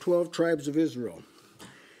yield the 12 tribes of Israel.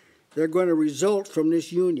 They're going to result from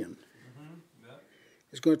this union.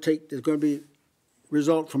 It's going to be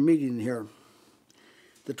result from meeting here.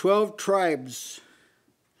 The 12 tribes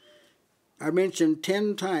are mentioned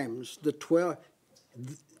 10 times. The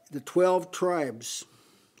 12 tribes.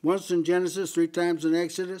 Once in Genesis, 3 times in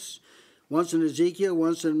Exodus, once in Ezekiel,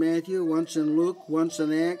 once in Matthew, once in Luke, once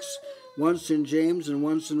in Acts, once in James, and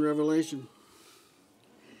once in Revelation.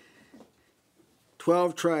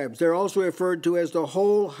 12 tribes. They're also referred to as the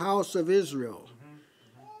whole house of Israel.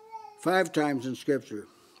 5 times in Scripture.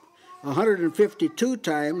 152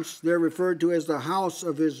 times they're referred to as the house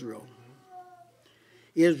of Israel.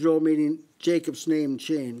 Israel meaning Jacob's name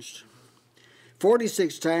changed.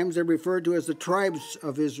 46 times they're referred to as the tribes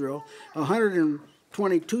of Israel.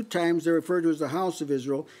 122 times they're referred to as the house of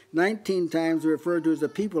Israel. 19 times they're referred to as the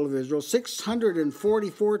people of Israel.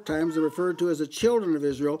 644 times they're referred to as the children of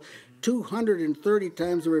Israel. 230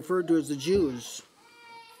 times they're referred to as the Jews.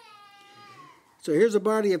 So here's a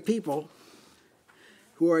body of people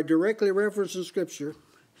who are directly referenced in Scripture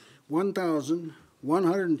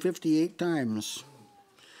 1,158 times.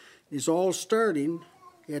 It's all starting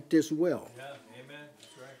at this well. Yeah, amen.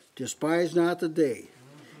 That's right. Despise not the day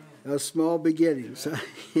of small beginnings.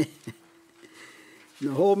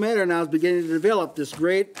 The whole matter now is beginning to develop. This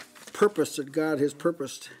great purpose that God has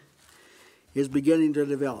purposed is beginning to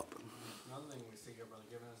develop. Another thing we see here, Brother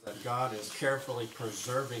Gibbon, is that God is carefully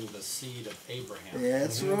preserving the seed of Abraham.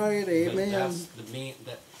 That's right, amen. That's the mean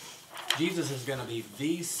that Jesus is going to be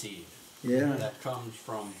the seed that comes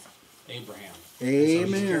from Abraham. Amen.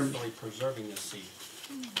 So he's carefully preserving this seed.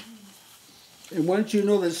 And once you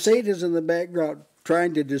know that Satan is in the background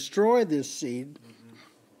trying to destroy this seed,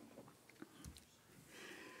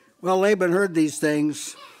 well, Laban heard these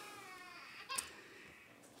things.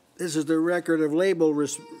 This is the record of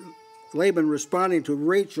Laban responding to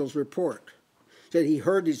Rachel's report. Said he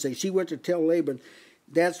heard these things. She went to tell Laban.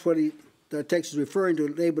 That's what the text is referring to.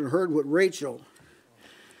 Laban heard what Rachel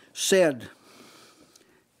said.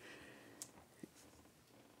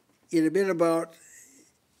 It had been about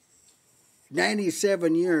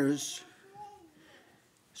 97 years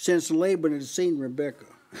since Laban had seen Rebekah.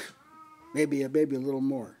 Maybe a little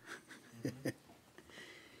more.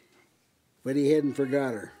 But he hadn't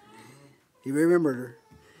forgot her. He remembered her.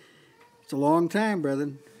 It's a long time,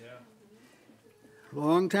 brethren. Yeah. A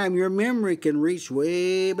long time. Your memory can reach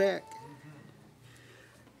way back.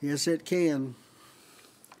 Yes, it can.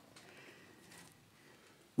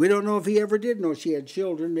 We don't know if he ever did know she had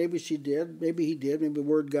children. Maybe she did. Maybe he did. Maybe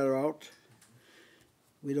word got out.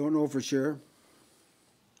 We don't know for sure.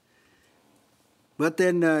 But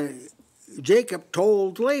then Jacob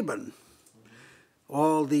told Laban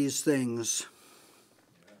all these things.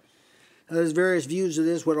 Now, there's various views of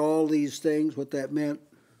this, what all these things, what that meant.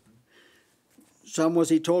 Some was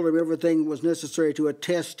he told him everything was necessary to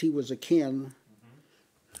attest he was a kin.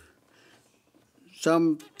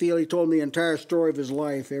 Some feel he told him the entire story of his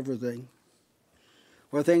life, everything,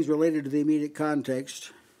 or things related to the immediate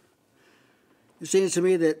context. It seems to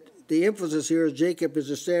me that the emphasis here is Jacob is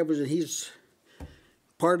established that he's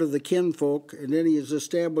part of the kinfolk, and then he is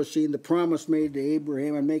establishing the promise made to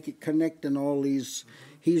Abraham and make it connect in all these.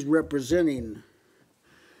 He's representing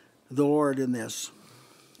the Lord in this.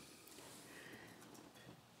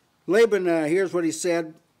 Laban, here's what he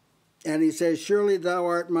said, and he says, "Surely thou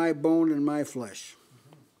art my bone and my flesh."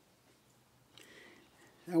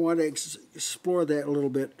 I want to explore that a little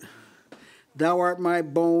bit. Thou art my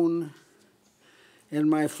bone and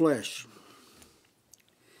my flesh.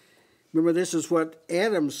 Remember, this is what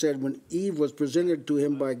Adam said when Eve was presented to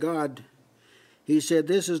him by God. He said,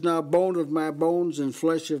 "This is now bone of my bones and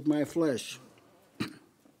flesh of my flesh."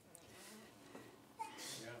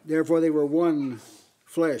 Therefore, they were one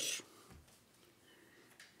flesh.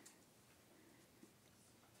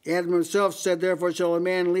 Adam himself said, "Therefore shall a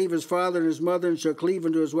man leave his father and his mother and shall cleave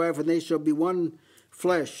unto his wife, and they shall be one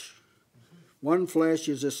flesh." One flesh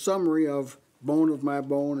is a summary of bone of my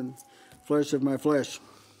bone and flesh of my flesh.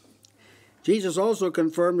 Jesus also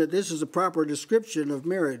confirmed that this is a proper description of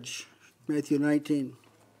marriage, Matthew 19.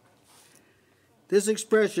 This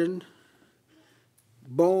expression,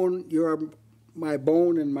 bone, you are my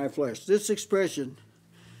bone and my flesh, this expression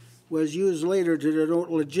was used later to denote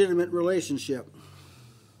legitimate relationship.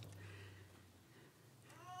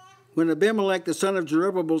 When Abimelech, the son of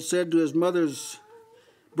Jerubbaal, said to his mother's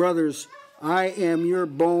brothers, "I am your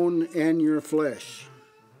bone and your flesh."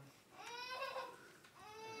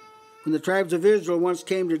 When the tribes of Israel once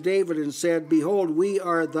came to David and said, "Behold, we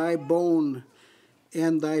are thy bone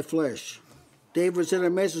and thy flesh," David sent a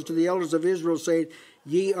message to the elders of Israel saying,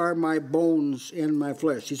 "Ye are my bones and my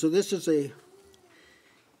flesh." So this is a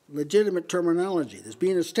legitimate terminology that's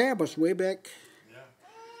being established way back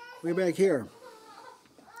here.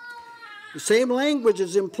 The same language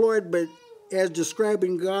is employed as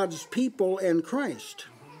describing God's people and Christ.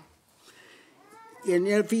 In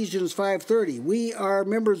Ephesians 5:30, we are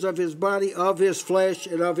members of his body, of his flesh,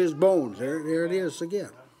 and of his bones. There it is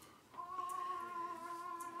again.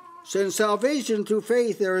 So in salvation through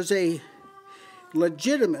faith, there is a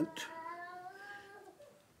legitimate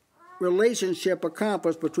relationship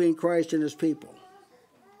accomplished between Christ and his people.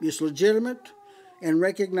 It's legitimate and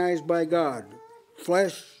recognized by God.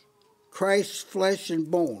 Christ's flesh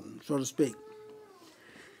and bone, so to speak.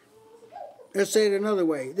 Let's say it another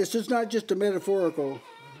way. This is not just a metaphorical.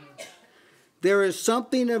 There is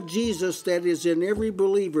something of Jesus that is in every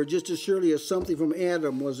believer, just as surely as something from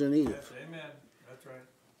Adam was in Eve. Yes, amen. That's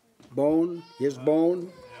right. Bone, his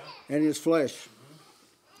bone, and his flesh.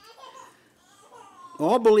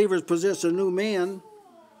 All believers possess a new man,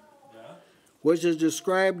 which is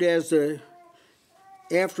described as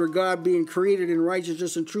after God being created in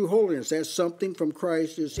righteousness and true holiness. That's something from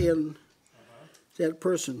Christ is in that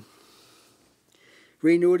person.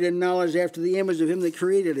 Renewed in knowledge after the image of him that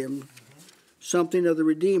created him. Something of the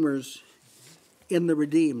Redeemer's in the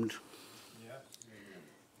redeemed.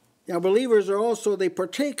 Now believers are also, they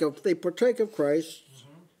partake of Christ,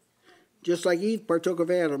 just like Eve partook of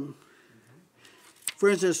Adam. For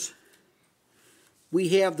instance, we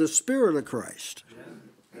have the Spirit of Christ. Yeah,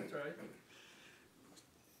 that's right.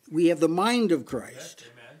 We have the mind of Christ. Yes,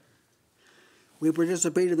 amen. We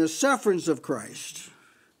participate in the sufferings of Christ.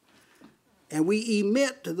 And we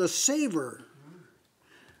emit the savor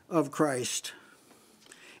of Christ.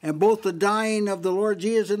 And both the dying of the Lord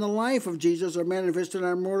Jesus and the life of Jesus are manifested in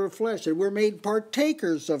our mortal flesh. And we're made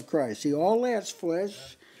partakers of Christ. See, all that's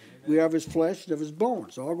flesh. We have his flesh and of his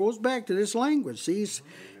bones. It all goes back to this language. See,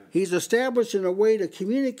 he's establishing a way to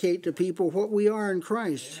communicate to people what we are in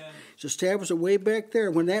Christ. Amen. It's established a way back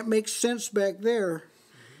there. When that makes sense back there,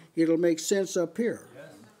 it'll make sense up here.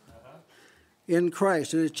 In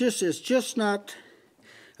Christ. And it's just not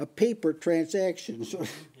a paper transaction,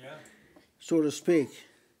 so to speak.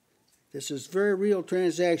 This is very real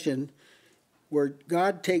transaction where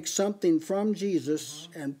God takes something from Jesus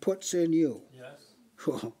and puts in you.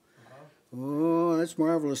 Yes. Oh, that's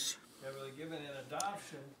marvelous. Yeah, really given in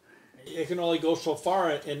adoption, it can only go so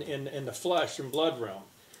far in the flesh and blood realm.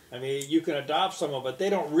 I mean, you can adopt someone, but they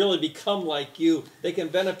don't really become like you. They can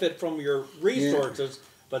benefit from your resources,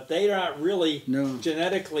 but they're not really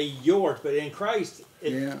genetically yours. But in Christ,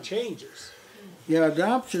 it changes. Yeah,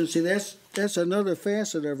 adoption, see, that's another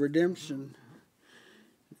facet of redemption.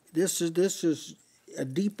 This is a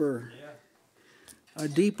deeper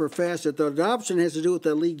facet. The adoption has to do with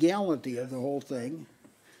the legality of the whole thing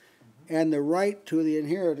and the right to the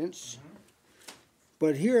inheritance.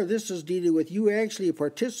 But here, this is dealing with you actually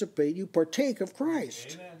participate, you partake of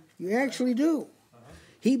Christ. Amen. You actually do.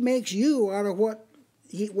 He makes you out of what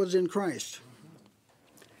he was in Christ.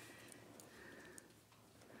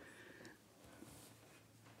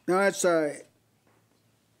 Now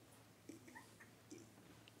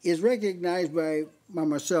it's recognized by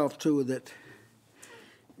myself too that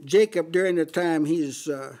Jacob, during the time he's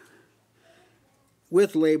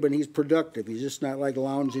with Laban, he's productive. He's just not like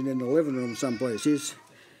lounging in the living room someplace.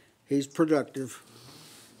 He's productive,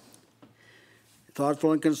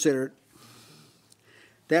 thoughtful and considerate.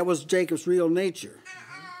 That was Jacob's real nature.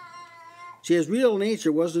 See, his real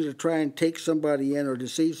nature wasn't to try and take somebody in or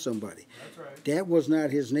deceive somebody. That's right. That was not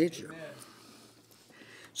his nature. Amen.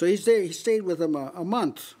 So he stayed with him a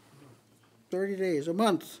month, 30 days, a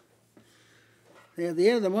month. And at the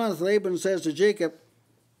end of the month, Laban says to Jacob,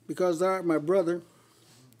 because thou art my brother,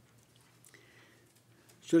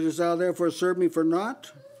 shouldest thou therefore serve me for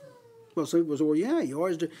naught? Well, some people say, well, yeah, you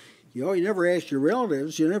always do. You never ask your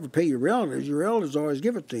relatives. You never pay your relatives. Your relatives always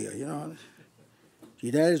give it to you, you know. See,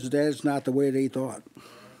 that is not the way they thought.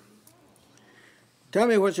 Tell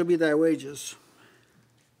me what shall be thy wages.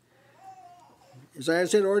 As I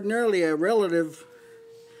said, ordinarily a relative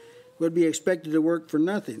would be expected to work for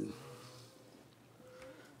nothing.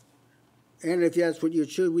 And if that's what you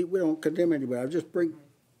choose, we don't condemn anybody.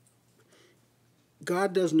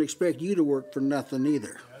 God doesn't expect you to work for nothing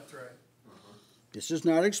either. That's right. This is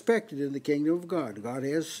not expected in the kingdom of God. God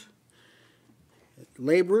has,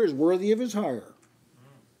 labor is worthy of his hire.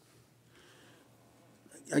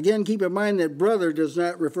 Again, keep in mind that brother does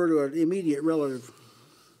not refer to an immediate relative.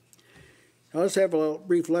 Now let's have a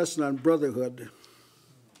brief lesson on brotherhood.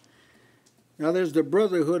 Now there's the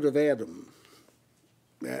brotherhood of Adam.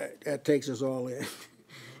 That takes us all in.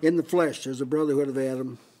 In the flesh, there's a brotherhood of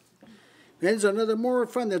Adam. There's another more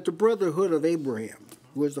fun, that's the brotherhood of Abraham,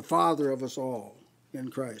 who is the father of us all in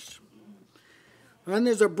Christ. And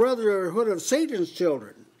there's a brotherhood of Satan's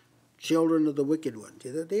children, children of the wicked one.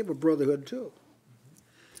 They have a brotherhood too.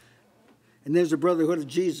 And there's the brotherhood of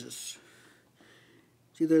Jesus.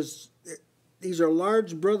 See, these are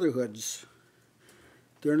large brotherhoods.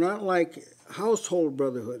 They're not like household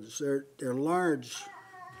brotherhoods. They're large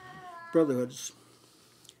brotherhoods.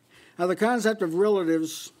 Now, the concept of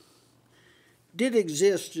relatives did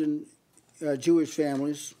exist in Jewish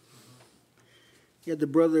families. You had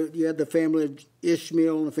the family of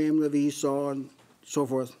Ishmael and the family of Esau and so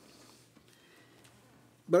forth.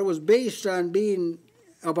 But it was based on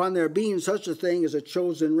upon there being such a thing as a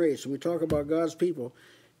chosen race. When we talk about God's people,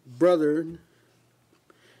 brother,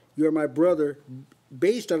 you're my brother,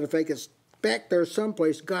 based on the fact that back there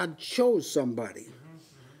someplace God chose somebody.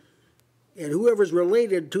 And whoever's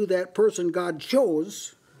related to that person God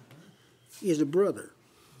chose is a brother.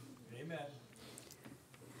 Amen.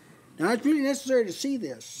 Now, it's really necessary to see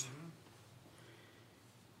this.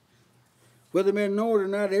 Whether men know it or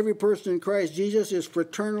not, every person in Christ Jesus is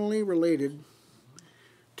fraternally related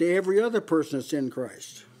to every other person that's in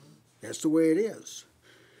Christ. That's the way it is.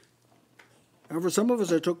 Now, for some of us,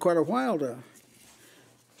 it took quite a while to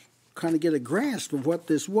kind of get a grasp of what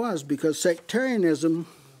this was, because sectarianism,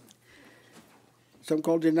 some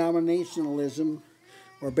call denominationalism,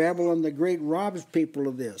 or Babylon the Great, robs people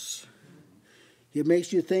of this. It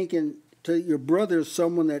makes you think your brother is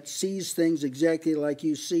someone that sees things exactly like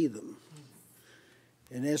you see them.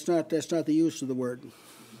 And that's not the use of the word.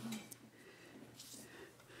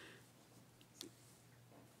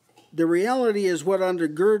 The reality is what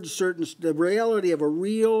undergirds the reality of a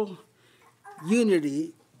real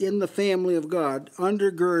unity in the family of God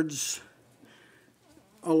undergirds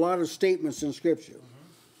a lot of statements in Scripture.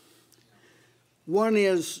 One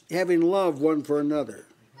is having love one for another.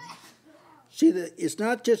 See, it's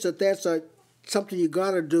not just that's something you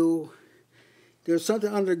got to do. There's something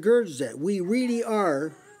undergirds that. We really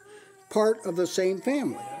are part of the same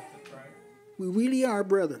family. We really are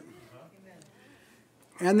brethren.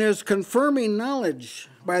 And there's confirming knowledge.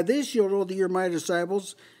 By this you'll know that you're my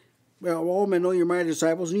disciples. Well, all men know you're my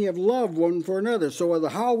disciples, and you have love one for another. So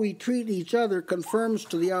how we treat each other confirms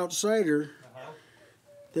to the outsider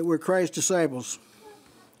that we're Christ's disciples.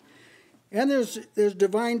 And there's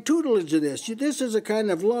divine tutelage of this. This is a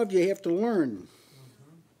kind of love you have to learn.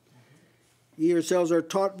 You yourselves are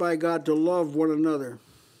taught by God to love one another.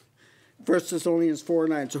 1 Thessalonians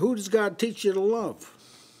 4:9. So who does God teach you to love?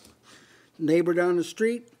 Neighbor down the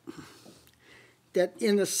street? That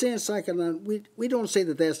in a sense, we don't say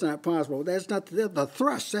that that's not possible. That's not the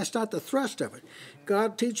thrust. That's not the thrust of it.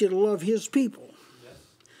 God teaches you to love his people.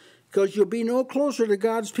 Because you'll be no closer to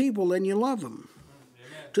God's people than you love them.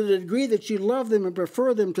 To the degree that you love them and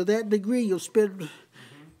prefer them, to that degree you'll spend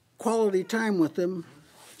quality time with them,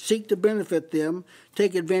 seek to benefit them,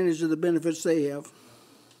 take advantage of the benefits they have.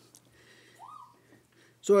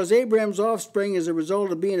 So as Abraham's offspring, as a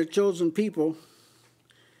result of being a chosen people,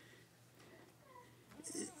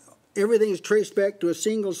 everything is traced back to a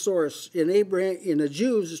single source. In Abraham, in the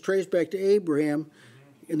Jews, it's traced back to Abraham.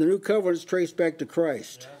 In the New Covenant, it's traced back to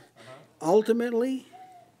Christ. Ultimately,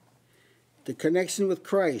 the connection with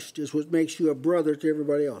Christ is what makes you a brother to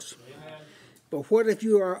everybody else. Amen. But what if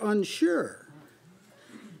you are unsure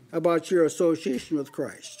about your association with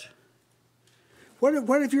Christ? What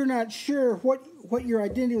if you're not sure what your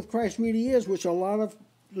identity with Christ really is, which a lot of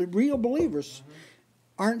real believers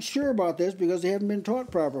aren't sure about this because they haven't been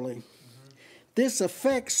taught properly. This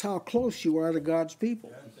affects how close you are to God's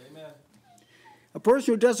people. Yes, amen. A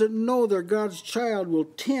person who doesn't know they're God's child will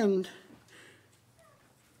tend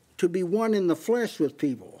to be one in the flesh with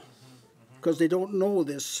people because they don't know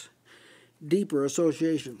this deeper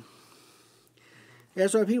association.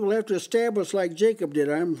 That's why people have to establish, like Jacob did,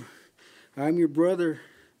 I'm your brother,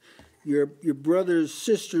 your brother's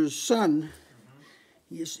sister's son.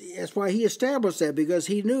 That's why he established that, because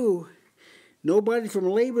he knew nobody from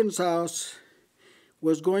Laban's house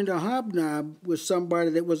was going to hobnob with somebody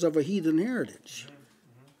that was of a heathen heritage.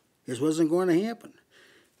 This wasn't going to happen.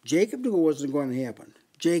 Jacob knew it wasn't going to happen.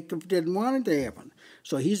 Jacob didn't want it to happen.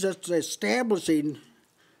 So he's just establishing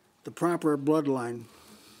the proper bloodline.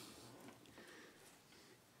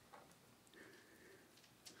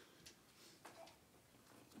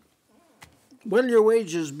 What will your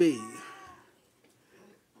wages be?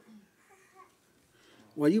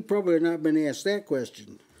 Well, you probably have not been asked that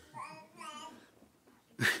question.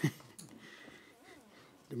 The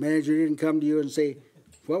manager didn't come to you and say,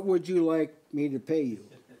 what would you like me to pay you?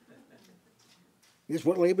 It's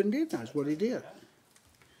what Laban did. That's what he did.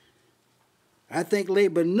 I think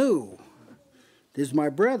Laban knew, this is my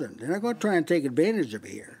brethren. They're not going to try and take advantage of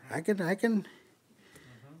me here. I can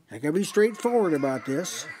be straightforward about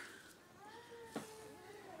this.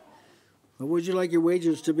 What would you like your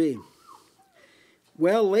wages to be?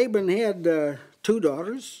 Well, Laban had 2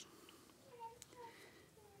 daughters.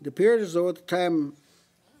 It appeared as though at the time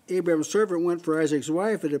Abraham's servant went for Isaac's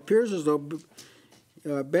wife, it appears as though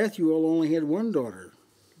Bethuel only had 1 daughter.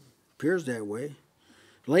 Appears that way.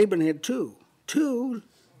 Laban had 2. 2.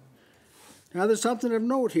 Now there's something of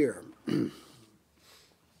note here.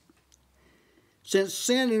 Since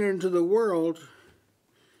sin entered into the world,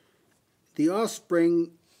 the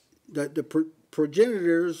offspring, the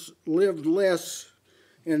progenitors lived less,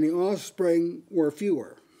 and the offspring were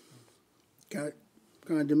fewer. Got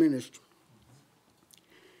kind of diminished.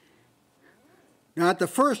 Now at the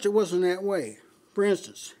first it wasn't that way. For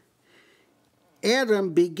instance,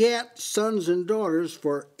 Adam begat sons and daughters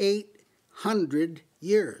for 800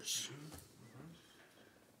 years.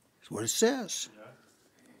 That's what it says.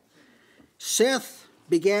 Seth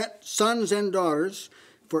begat sons and daughters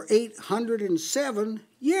for 807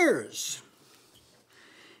 years.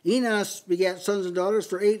 Enos begat sons and daughters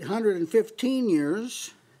for 815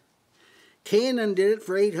 years. Canaan did it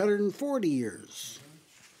for 840 years.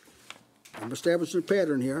 I'm establishing a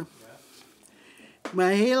pattern here.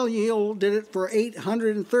 Mahalalel did it for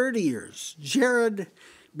 830 years. Jared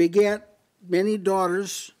begat many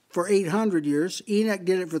daughters for 800 years. Enoch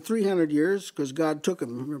did it for 300 years because God took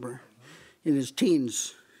him, remember, in his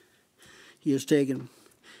teens. He was taken.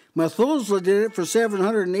 Methuselah did it for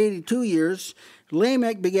 782 years.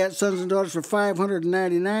 Lamech begat sons and daughters for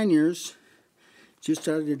 599 years. Just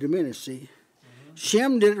started to diminish, see.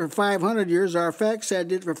 Shem did it for 500 years. Arphaxad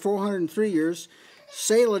did it for 403 years.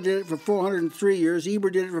 Salah did it for 403 years. Eber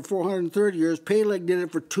did it for 430 years. Peleg did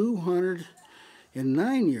it for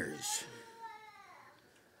 209 years.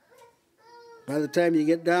 By the time you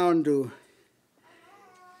get down to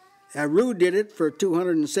Aru did it for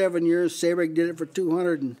 207 years. Serach did it for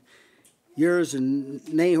 200 years,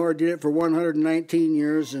 and Nahor did it for 119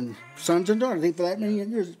 years, and sons and daughters. For that many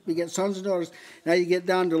years, we get sons and daughters. Now you get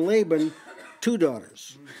down to Laban, 2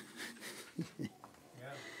 daughters.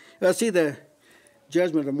 Well, see, the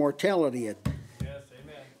judgment of mortality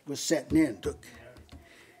was setting in,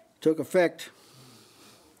 took effect.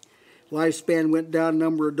 Lifespan went down,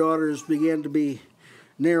 number of daughters began to be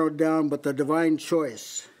narrowed down, but the divine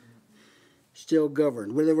choice still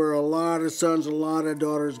governed. When there were a lot of sons, a lot of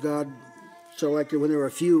daughters, God selected. When there were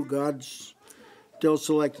a few, God still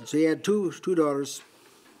selected. So he had two daughters.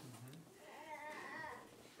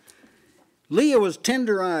 Leah was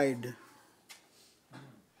tender-eyed.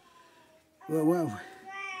 Well,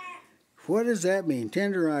 what does that mean,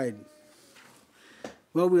 tender-eyed?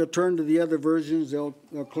 Well, we'll turn to the other versions. They'll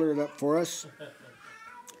clear it up for us.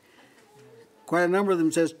 Quite a number of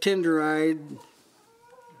them says tender-eyed.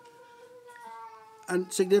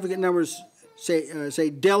 Significant numbers say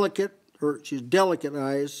delicate, or she has delicate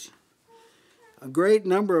eyes. A great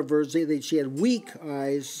number of verses say that she had weak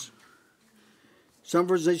eyes. Some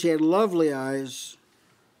versions say she had lovely eyes.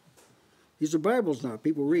 These are Bibles now,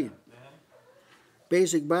 people read.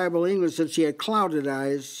 Basic Bible English said she had clouded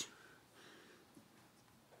eyes.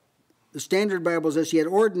 The Standard Bible says she had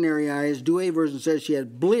ordinary eyes. Douay version says she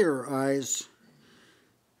had blear eyes.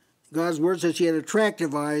 God's Word says she had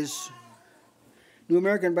attractive eyes. New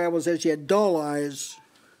American Bible says she had dull eyes.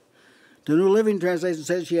 The New Living Translation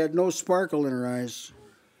says she had no sparkle in her eyes.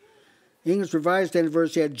 English Revised Standard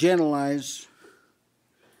Version, she had gentle eyes.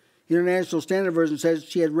 International Standard Version says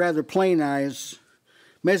she had rather plain eyes.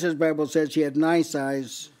 Message Bible says she had nice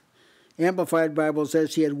eyes. Amplified Bible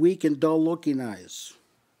says she had weak and dull-looking eyes.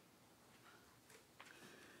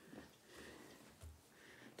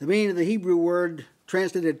 The meaning of the Hebrew word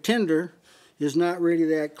translated tender is not really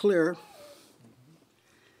that clear.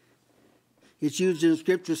 It's used in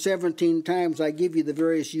Scripture 17 times. I give you the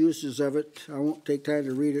various uses of it. I won't take time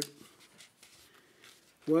to read it.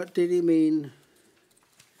 What did he mean?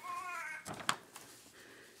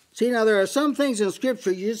 See, now there are some things in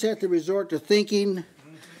Scripture you just have to resort to thinking,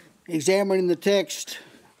 examining the text,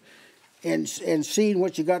 and seeing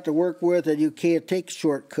what you got to work with, and you can't take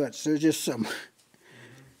shortcuts. There's just some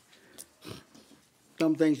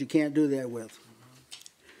things you can't do that with.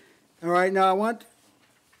 All right, now I want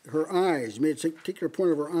her eyes. You made a particular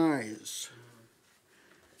point of her eyes.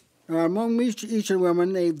 Now, among each of the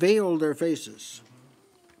women, they veiled their faces.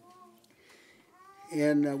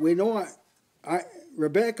 And we know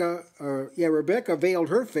Rebecca veiled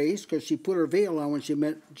her face because she put her veil on when she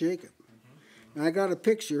met Jacob. And I got a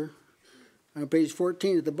picture on page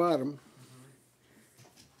 14 at the bottom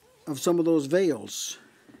of some of those veils.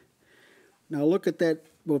 Now look at those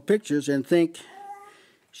pictures and think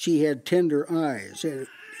she had tender eyes.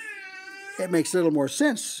 That makes a little more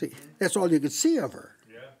sense. See, that's all you could see of her.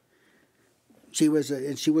 Yeah. She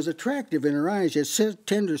was attractive in her eyes. She had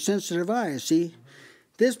tender, sensitive eyes. See,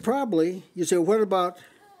 this probably, you say, what about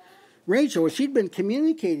Rachel? Well, she'd been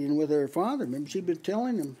communicating with her father. Remember, she'd been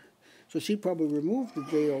telling him. So she probably removed the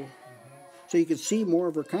veil so you could see more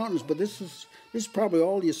of her countenance. But this is probably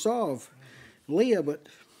all you saw of Leah, but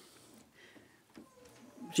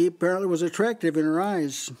she apparently was attractive in her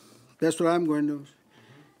eyes. That's what I'm going to.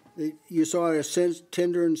 You saw her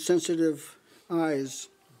tender and sensitive eyes.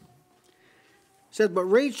 It said, but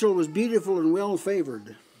Rachel was beautiful and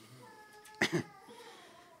well-favored.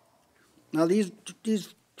 Now, these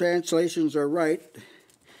translations are right.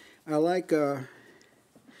 I like a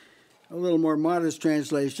little more modest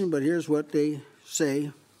translation, but here's what they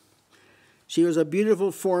say. She was a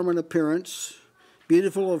beautiful form and appearance,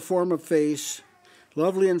 beautiful of form of face,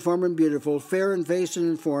 lovely in form and beautiful, fair in face and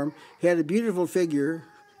in form, had a beautiful figure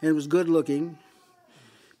and was good looking,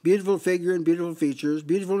 beautiful figure and beautiful features,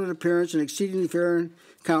 beautiful in appearance and exceedingly fair in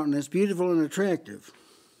countenance, beautiful and attractive.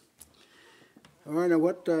 All right, now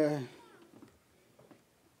what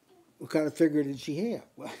kind of figure did she have?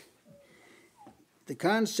 Well, the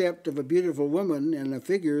concept of a beautiful woman and the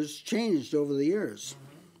figures changed over the years.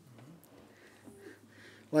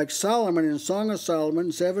 Like Solomon in Song of Solomon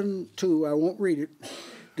 7:2, I won't read it,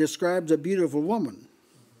 describes a beautiful woman.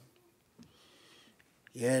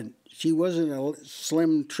 And she wasn't a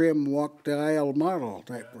slim, trim, walk the aisle model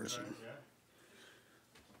type person.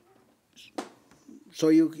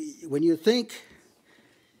 So when you think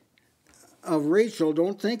of Rachel,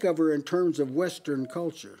 don't think of her in terms of Western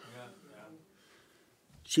culture.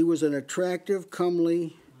 She was an attractive,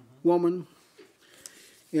 comely woman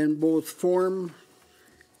in both form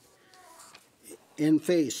and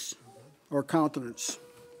face or countenance,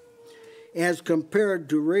 as compared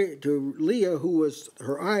to Leah, who was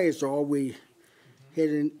her eyes all we had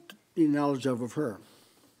any knowledge of her.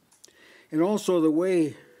 And also the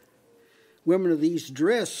way women of the East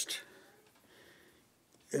dressed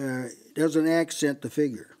doesn't accent the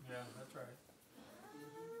figure. Yeah, that's right.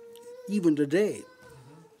 Even today,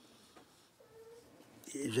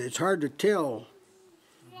 it's hard to tell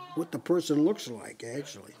what the person looks like,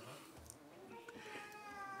 actually.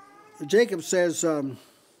 Jacob says,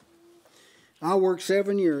 I'll work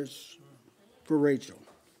 7 years for Rachel.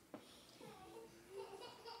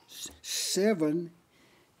 7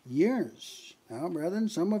 years. Now, brethren,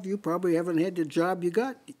 some of you probably haven't had the job you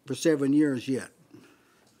got for 7 years yet.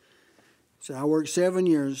 So I worked 7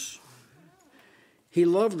 years. He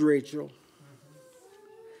loved Rachel.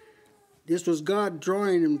 This was God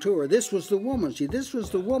drawing him to her. This was the woman. See, this was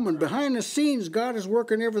the woman. Behind the scenes, God is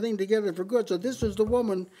working everything together for good. So this was the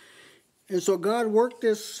woman. And so God worked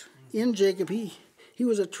this in Jacob. He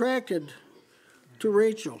was attracted to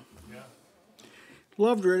Rachel. Yeah.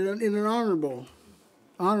 Loved her in an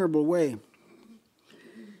honorable way.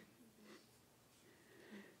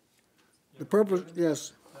 The purpose,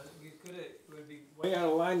 yes. It would be way out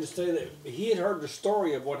of line to say that he had heard the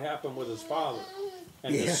story of what happened with his father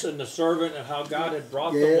and, and the servant and how God had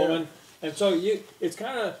brought the woman. And so you can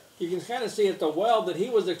kind of see at the well that he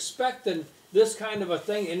was expecting this kind of a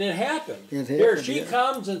thing, and it happened. Here she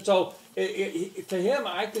comes, and so to him,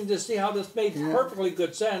 I can just see how this made perfectly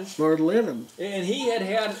good sense. Lord led him, and he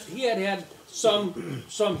had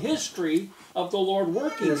some history of the Lord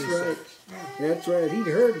working. That's right. That's right. He'd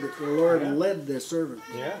heard that the Lord led the servant.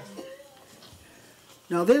 Yeah.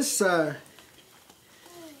 Now this,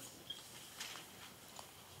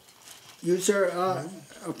 you sir,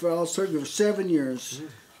 I'll serve you for 7 years.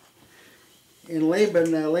 And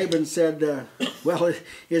Laban said, well,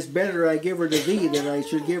 it's better I give her to thee than I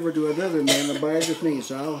should give her to another man that abide with me.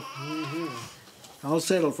 So I'll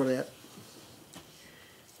settle for that.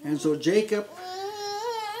 And so Jacob,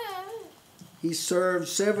 he served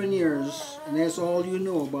 7 years, and that's all you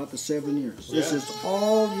know about the 7 years. Yeah. This is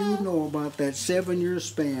all you know about that 7-year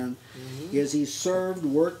span, is he served,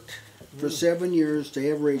 worked for 7 years to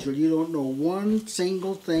have Rachel. You don't know one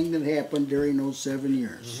single thing that happened during those 7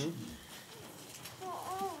 years.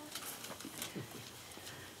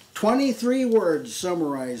 23 words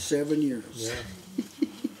summarize 7 years. Yeah.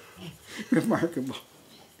 Remarkable.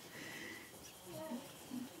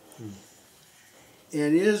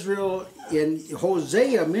 And Israel, and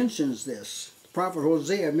Hosea mentions this. The prophet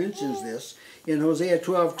Hosea mentions this in Hosea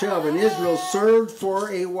 12:12. And Israel served for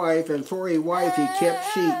a wife, and for a wife he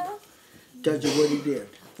kept sheep. Judge of what he did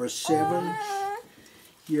for 7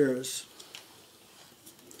 years.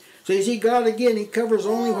 So you see, God again, he covers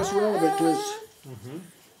only what's relevant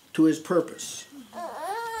to his purpose.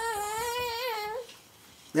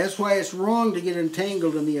 That's why it's wrong to get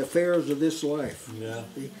entangled in the affairs of this life. Yeah.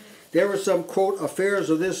 There were some, quote, affairs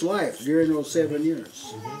of this life during those 7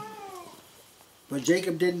 years. But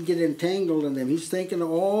Jacob didn't get entangled in them. He's thinking of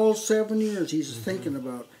all 7 years. He's thinking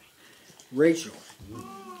about Rachel,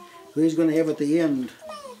 who he's going to have at the end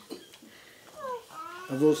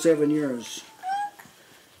of those 7 years.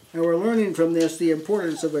 And we're learning from this the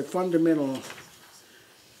importance of a fundamental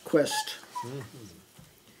quest.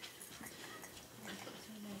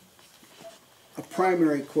 A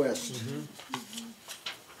primary quest.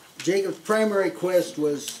 Jacob's primary quest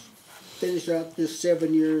was finish out this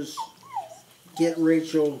 7 years, get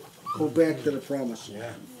Rachel, go back to the promised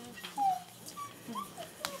land.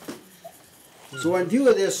 So in view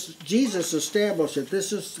of this, Jesus established that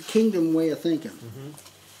this is the kingdom way of thinking.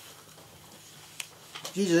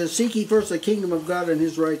 Jesus said, seek ye first the kingdom of God and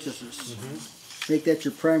his righteousness. Make that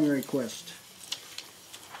your primary quest.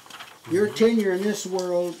 Your tenure in this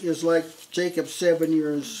world is like Jacob's 7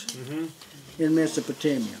 years in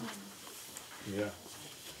Mesopotamia. Yeah.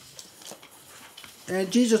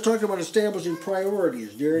 And Jesus talked about establishing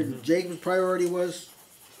priorities. Jacob's priority was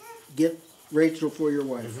get Rachel for your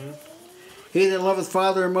wife. He that loveth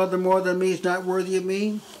father or mother more than me is not worthy of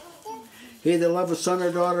me. He that loveth son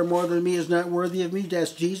or daughter more than me is not worthy of me.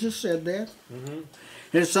 That's Jesus said that. And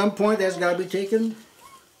at some point that's got to be taken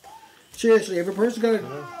seriously. Every person's got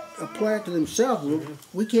to apply it to themselves.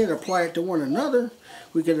 We can't apply it to one another.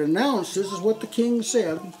 We can announce this is what the king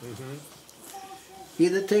said. He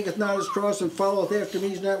that taketh not his cross and followeth after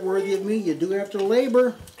me is not worthy of me. You do have to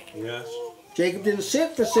labor. Yes. Jacob didn't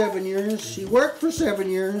sit for 7 years. He worked for 7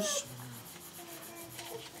 years.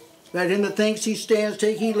 Let him that thinks he stands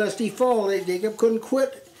take heed lest he fall. Jacob couldn't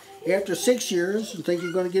quit after 6 years and think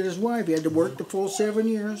he's going to get his wife. He had to work the full 7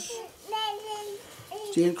 years.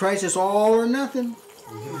 See, in Christ it's all or nothing.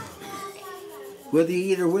 Whether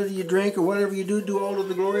you eat or whether you drink or whatever you do, do all to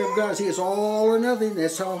the glory of God. See, it's all or nothing.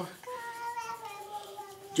 That's how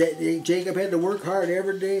Jacob had to work hard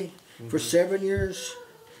every day for 7 years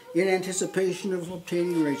in anticipation of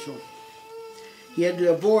obtaining Rachel. He had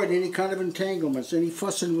to avoid any kind of entanglements, any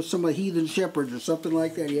fussing with some heathen shepherds or something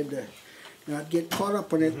like that. He had to not get caught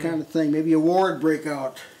up in that kind of thing. Maybe a war would break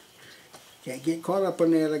out. Can't get caught up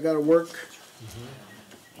in that. I got to work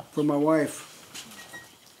for my wife.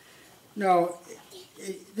 Now,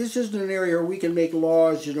 this isn't an area where we can make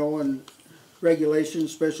laws, you know, and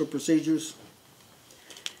regulations, special procedures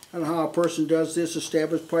on how a person does this,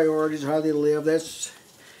 establish priorities, how they live.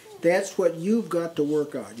 That's what you've got to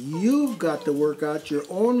work out. You've got to work out your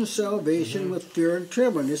own salvation with fear and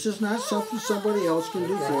trembling. This is not something somebody else can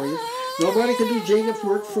do for you. Nobody can do Jacob's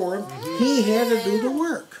work for him. He had to do the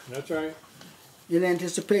work. That's right. In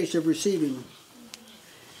anticipation of receiving.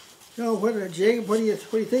 You know, Jacob, what do you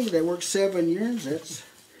think of that? Worked 7 years.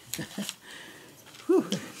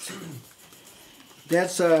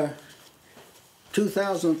 That's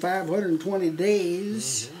 2,520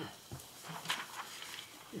 days.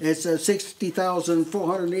 It's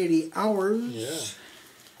 60,480 hours.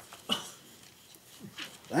 Yeah.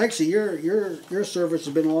 Actually, your service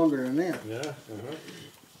has been longer than that. Yeah.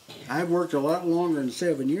 I've worked a lot longer than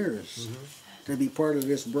 7 years to be part of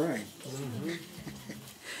this bride.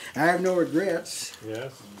 I have no regrets.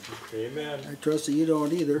 Yes. Amen. I trust that you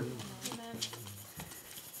don't either.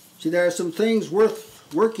 See, there are some things worth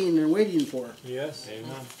working and waiting for. Yes.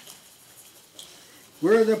 Amen.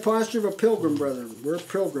 We're in the posture of a pilgrim, brethren. We're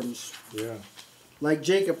pilgrims. Yeah. Like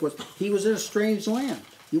Jacob was. He was in a strange land.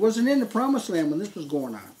 He wasn't in the promised land when this was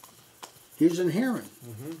going on. He was in Haran.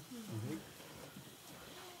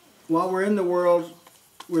 While we're in the world,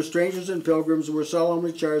 we're strangers and pilgrims. We're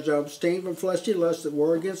solemnly charged to abstain from fleshly lusts that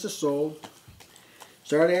war against the soul.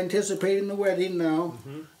 Start anticipating the wedding now.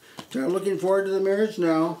 Start looking forward to the marriage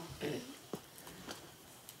now.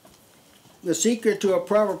 The secret to a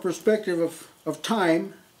proper perspective of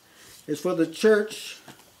time is for the church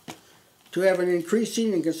to have an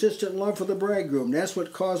increasing and consistent love for the bridegroom. That's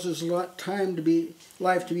what causes life to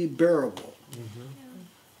be bearable.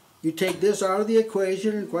 You take this out of the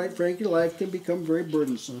equation, and quite frankly, life can become very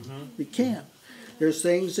burdensome. It can. There's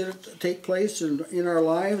things that take place in our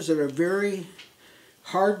lives that are very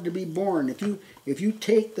hard to be borne. If you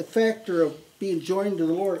take the factor of being joined to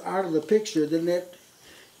the Lord out of the picture, then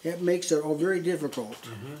that makes it all very difficult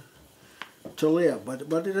to live.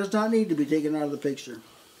 But it does not need to be taken out of the picture.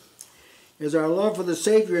 As our love for the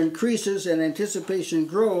Savior increases and anticipation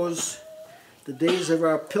grows, the days of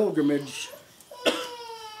our pilgrimage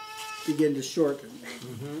begin to shorten.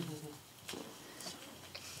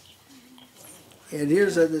 And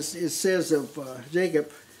here's what it says of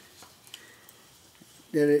Jacob,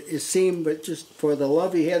 that it seemed, but just for the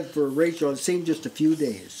love he had for Rachel, it seemed just a few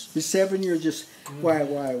days. The 7 years just, why?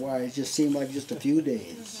 It just seemed like just a few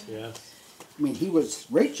days. Yes. I mean,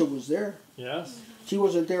 Rachel was there. Yes. She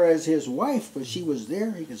wasn't there as his wife, but she was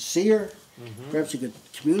there. He could see her. Perhaps he could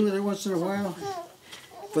commune with her once in a while.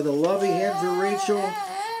 For the love he had for Rachel,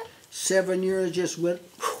 7 years just went.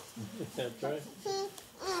 That's right.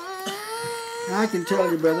 And I can tell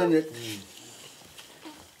you, brethren, that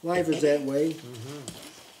life is that way.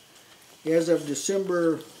 As of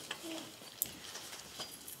December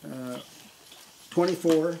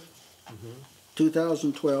 24,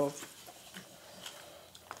 2012,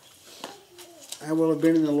 I will have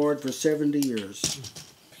been in the Lord for 70 years.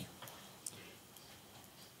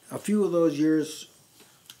 A few of those years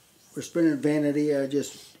were spent in vanity.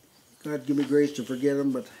 God give me grace to forget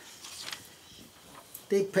them, but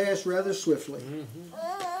they passed rather swiftly.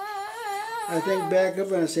 I think back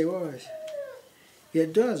up and I say, well,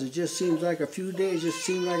 it does. It just seems like a few days. It just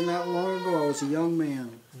seemed like not long ago I was a young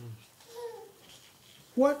man.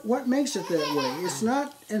 What makes it that way? It's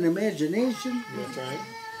not an imagination. That's right.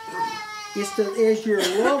 It's that as your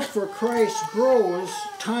love for Christ grows,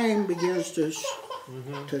 time begins to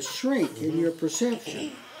shrink in your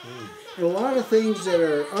perception. And a lot of things that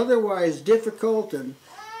are otherwise difficult and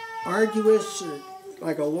arduous,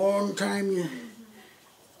 like a long time,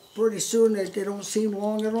 pretty soon they don't seem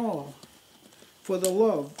long at all for the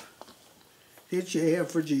love that you have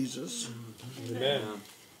for Jesus. Amen.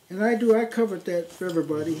 And I covet that for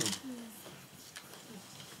everybody.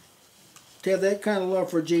 To have that kind of love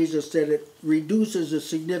for Jesus, that it reduces the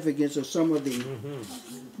significance of some of the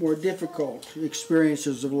more difficult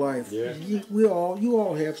experiences of life. Yeah. You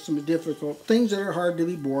all have some difficult things that are hard to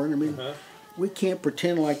be borne. I mean, we can't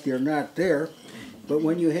pretend like they're not there. But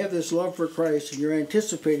when you have this love for Christ and you're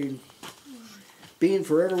anticipating being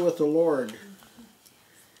forever with the Lord,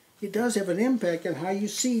 it does have an impact on how you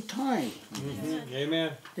see time.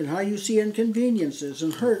 Amen. And how you see inconveniences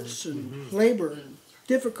and hurts and labor and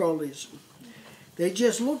difficulties. They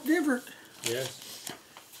just look different. Yes.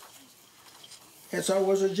 That's how it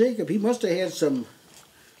was with Jacob. He must have had some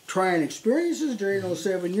trying experiences during those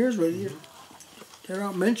 7 years, but they're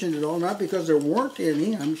not mentioned at all. Not because there weren't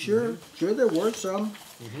any, I'm sure. Sure there were some.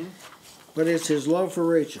 But it's his love for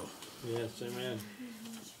Rachel. Yes, amen.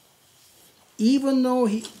 Even though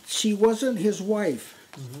she wasn't his wife,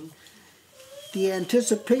 the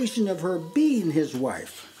anticipation of her being his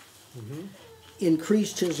wife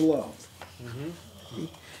increased his love.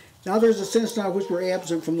 Now there's a sense now which we're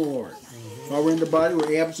absent from the Lord. While we're in the body,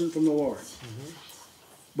 we're absent from the Lord.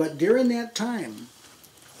 But during that time,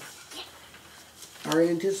 our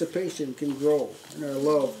anticipation can grow, and our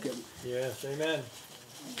love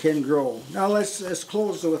can grow. Now let's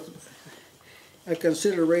close with a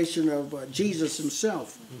consideration of Jesus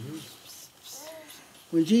himself.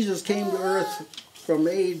 When Jesus came to earth from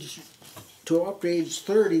age to up to age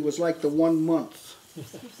 30 was like the 1 month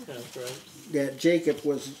That's right. that Jacob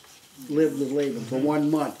was lived with Laban for 1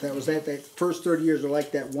 month. That was that first 30 years are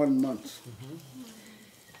like that 1 month.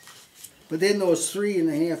 But then those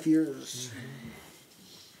 3.5 years,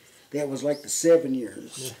 that was like the 7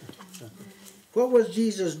 years. What was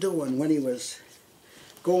Jesus doing when he was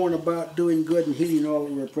going about doing good and healing all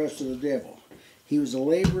the oppressed of the devil? He was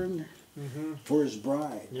laboring for his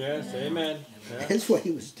bride. Yes, amen. Yeah. That's what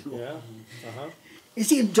he was doing. Yeah. You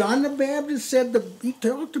see, John the Baptist said, he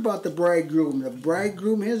talked about the bridegroom. The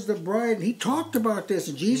bridegroom is the bride. And he talked about this.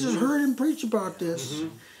 And Jesus heard him preach about this.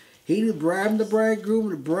 He bribed the bridegroom,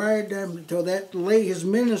 the bride, until that lay his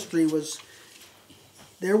ministry was,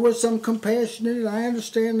 there was some compassion in it. I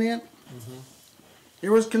understand that.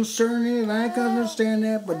 There was concern in it. I can understand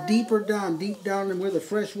that. But deep down where the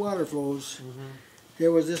fresh water flows,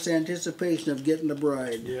 there was this anticipation of getting the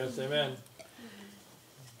bride. Yes, amen.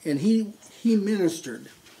 And he ministered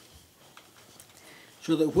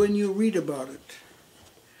so that when you read about it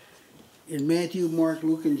in Matthew, Mark,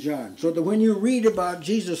 Luke, and John, so that when you read about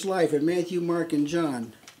Jesus' life in Matthew, Mark, and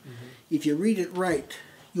John, if you read it right,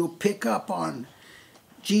 you'll pick up on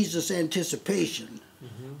Jesus' anticipation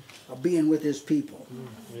of being with his people.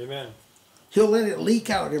 Amen. He'll let it leak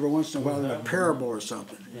out every once in a while in a parable or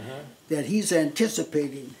something that he's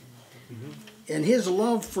anticipating. And his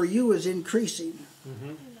love for you is increasing.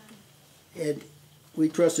 And we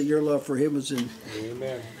trust that your love for him is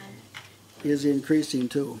increasing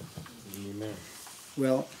too. Amen.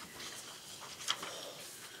 Well,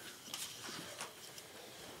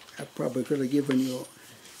 I probably could have given you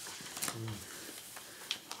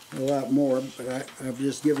a lot more, but I've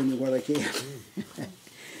just given you what I can.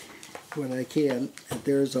 What I can.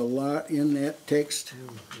 There's a lot in that text.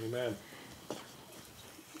 Amen.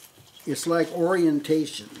 It's like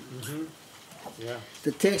orientation. Yeah.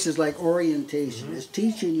 The text is like orientation. It's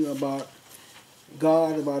teaching you about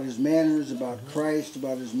God, about his manners, about Christ,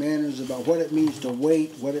 about his manners, about what it means to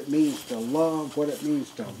wait, what it means to love, what it means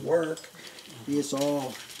to work. It's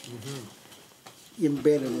all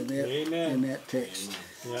embedded in that text.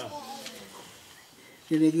 Yeah.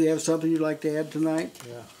 Any of you have something you'd like to add tonight?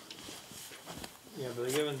 Yeah. Yeah, but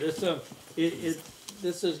again, this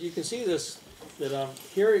this is, you can see this, that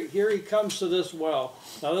here he comes to this well.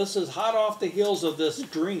 Now this is hot off the heels of this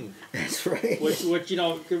dream. That's right. Which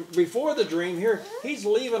before the dream here, he's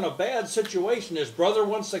leaving a bad situation. His brother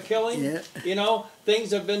wants to kill him. Yeah.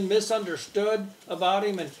 Things have been misunderstood about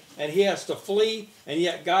him, and he has to flee. And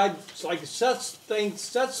yet God sets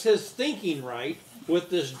his thinking right with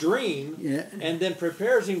this dream, and then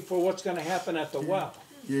prepares him for what's going to happen at the well.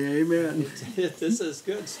 Yeah, amen. This is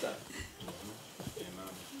good stuff.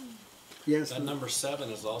 Yes. That number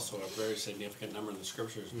 7 is also a very significant number in the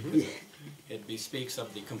scriptures because it bespeaks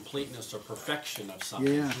of the completeness or perfection of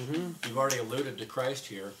something. Yeah. You've already alluded to Christ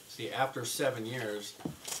here. See, after 7 years,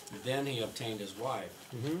 then he obtained his wife.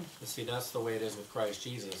 But see, that's the way it is with Christ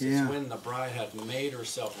Jesus. Yeah. It's when the bride had made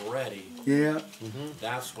herself ready. Yeah.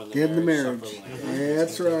 That's when In the marriage. supper of the Lamb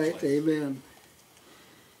That's is gonna take right. place. Amen.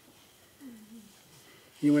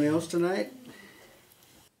 Anyone else tonight?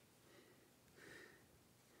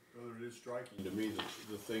 It is striking to me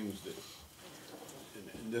the things that,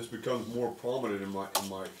 and this becomes more prominent in my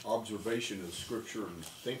observation of Scripture and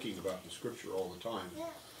thinking about the Scripture all the time.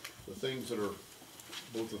 The things that are,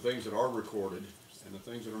 both the things that are recorded and the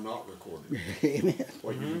things that are not recorded. Amen.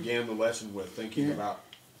 What you began the lesson with, thinking about,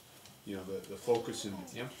 the focus and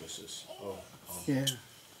emphasis of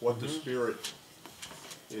what the Spirit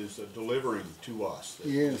is delivering to us, that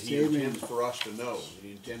he intends for us to know, that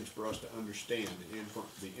he intends for us to understand,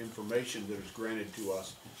 the information that is granted to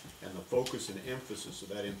us, and the focus and emphasis of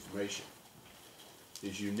that information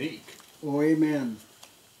is unique. Oh, amen.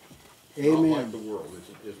 Not like the world.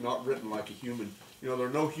 It's not written like a human. There are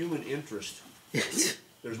no human interest.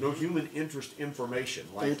 There's no human interest information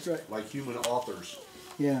like human authors.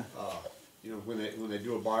 Yeah. When they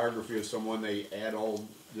do a biography of someone, they add all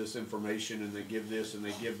this information and they give this and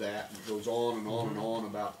they give that, and it goes on and on and on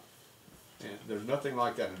about. And there's nothing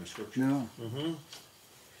like that in the Scripture. No.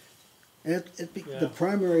 The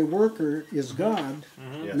primary worker is God,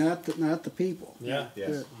 not the people. Yeah.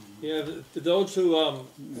 Yes. Yeah. Those who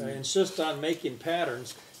insist on making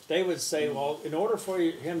patterns, they would say, well, in order for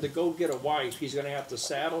him to go get a wife, he's going to have to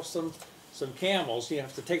saddle some camels. You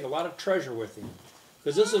have to take a lot of treasure with him,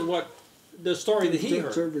 because this is what the story that he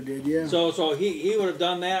heard. Did, yeah. So he would have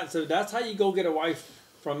done that. So that's how you go get a wife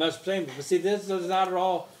from Mesopotamia. But see, this is not at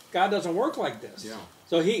all. God doesn't work like this. Yeah.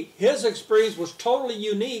 So his experience was totally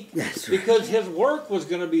unique because his work was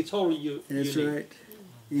going to be totally unique. That's right.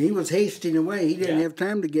 He was hasting away. He didn't have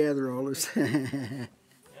time to gather all this. He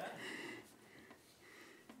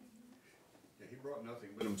brought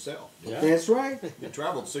nothing but himself. Yeah. That's right. He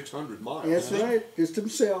traveled 600 miles. That's right. Just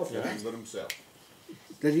himself. Yeah. But himself.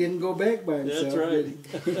 That he didn't go back by himself. That's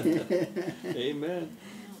right. Did he? Amen.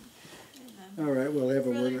 All right, we'll have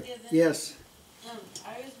a Brother word. Given. Yes.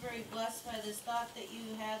 I was very blessed by this thought that you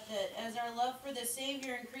had, that as our love for the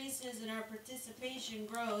Savior increases and our participation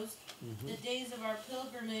grows, the days of our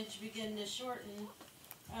pilgrimage begin to shorten.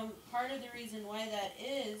 Part of the reason why that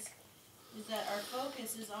is that our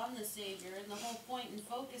focus is on the Savior, and the whole point in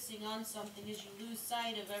focusing on something is you lose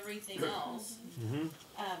sight of everything else.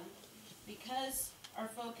 Because our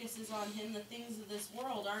focus is on Him, the things of this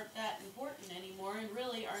world aren't that important anymore and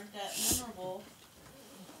really aren't that memorable.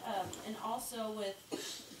 And also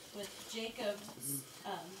with Jacob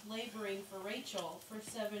laboring for Rachel for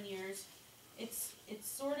 7 years, it's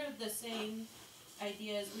sort of the same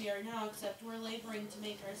idea as we are now, except we're laboring to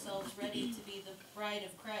make ourselves ready to be the bride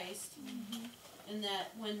of Christ. And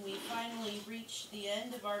that when we finally reach the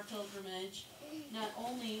end of our pilgrimage, not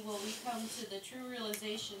only will we come to the true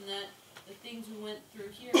realization that the things we went through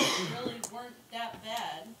here really weren't that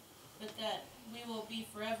bad, but that we will be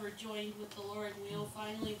forever joined with the Lord, and we will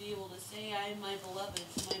finally be able to say, I am my beloved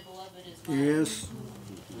is mine. Yes.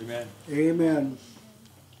 Amen. Amen.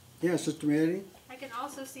 Yes, Sister Maddie? I can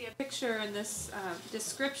also see a picture in this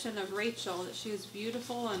description of Rachel, that she was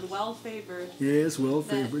beautiful and well-favored. Yes, well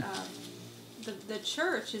That, favored. the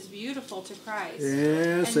church is beautiful to Christ.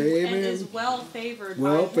 Yes, and amen. is well-favored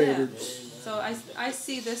Well by Him. favored. So I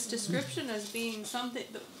see this description as being something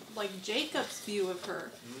like Jacob's view of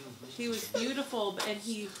her. She was beautiful, and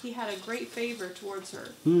he had a great favor towards her.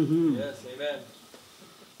 Mm-hmm. Yes, amen.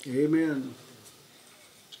 Amen.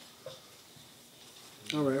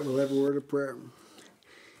 All right, we'll have a word of prayer.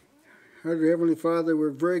 Our dear Heavenly Father, we're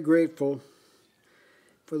very grateful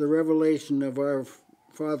for the revelation of our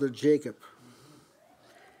father Jacob,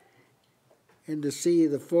 and to see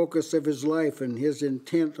the focus of his life and his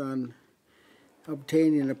intent on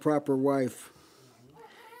obtaining a proper wife.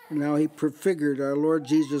 And now he prefigured our Lord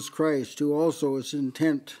Jesus Christ, who also is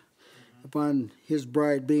intent upon his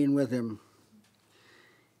bride being with him.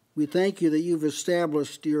 We thank you that you've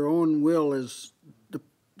established your own will as the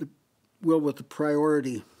will with the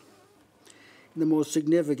priority, the most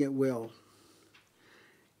significant will.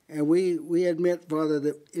 And we admit, Father,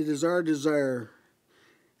 that it is our desire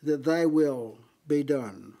that thy will be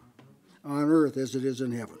done on earth as it is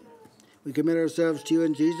in heaven. We commit ourselves to you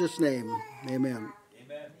in Jesus' name. Amen.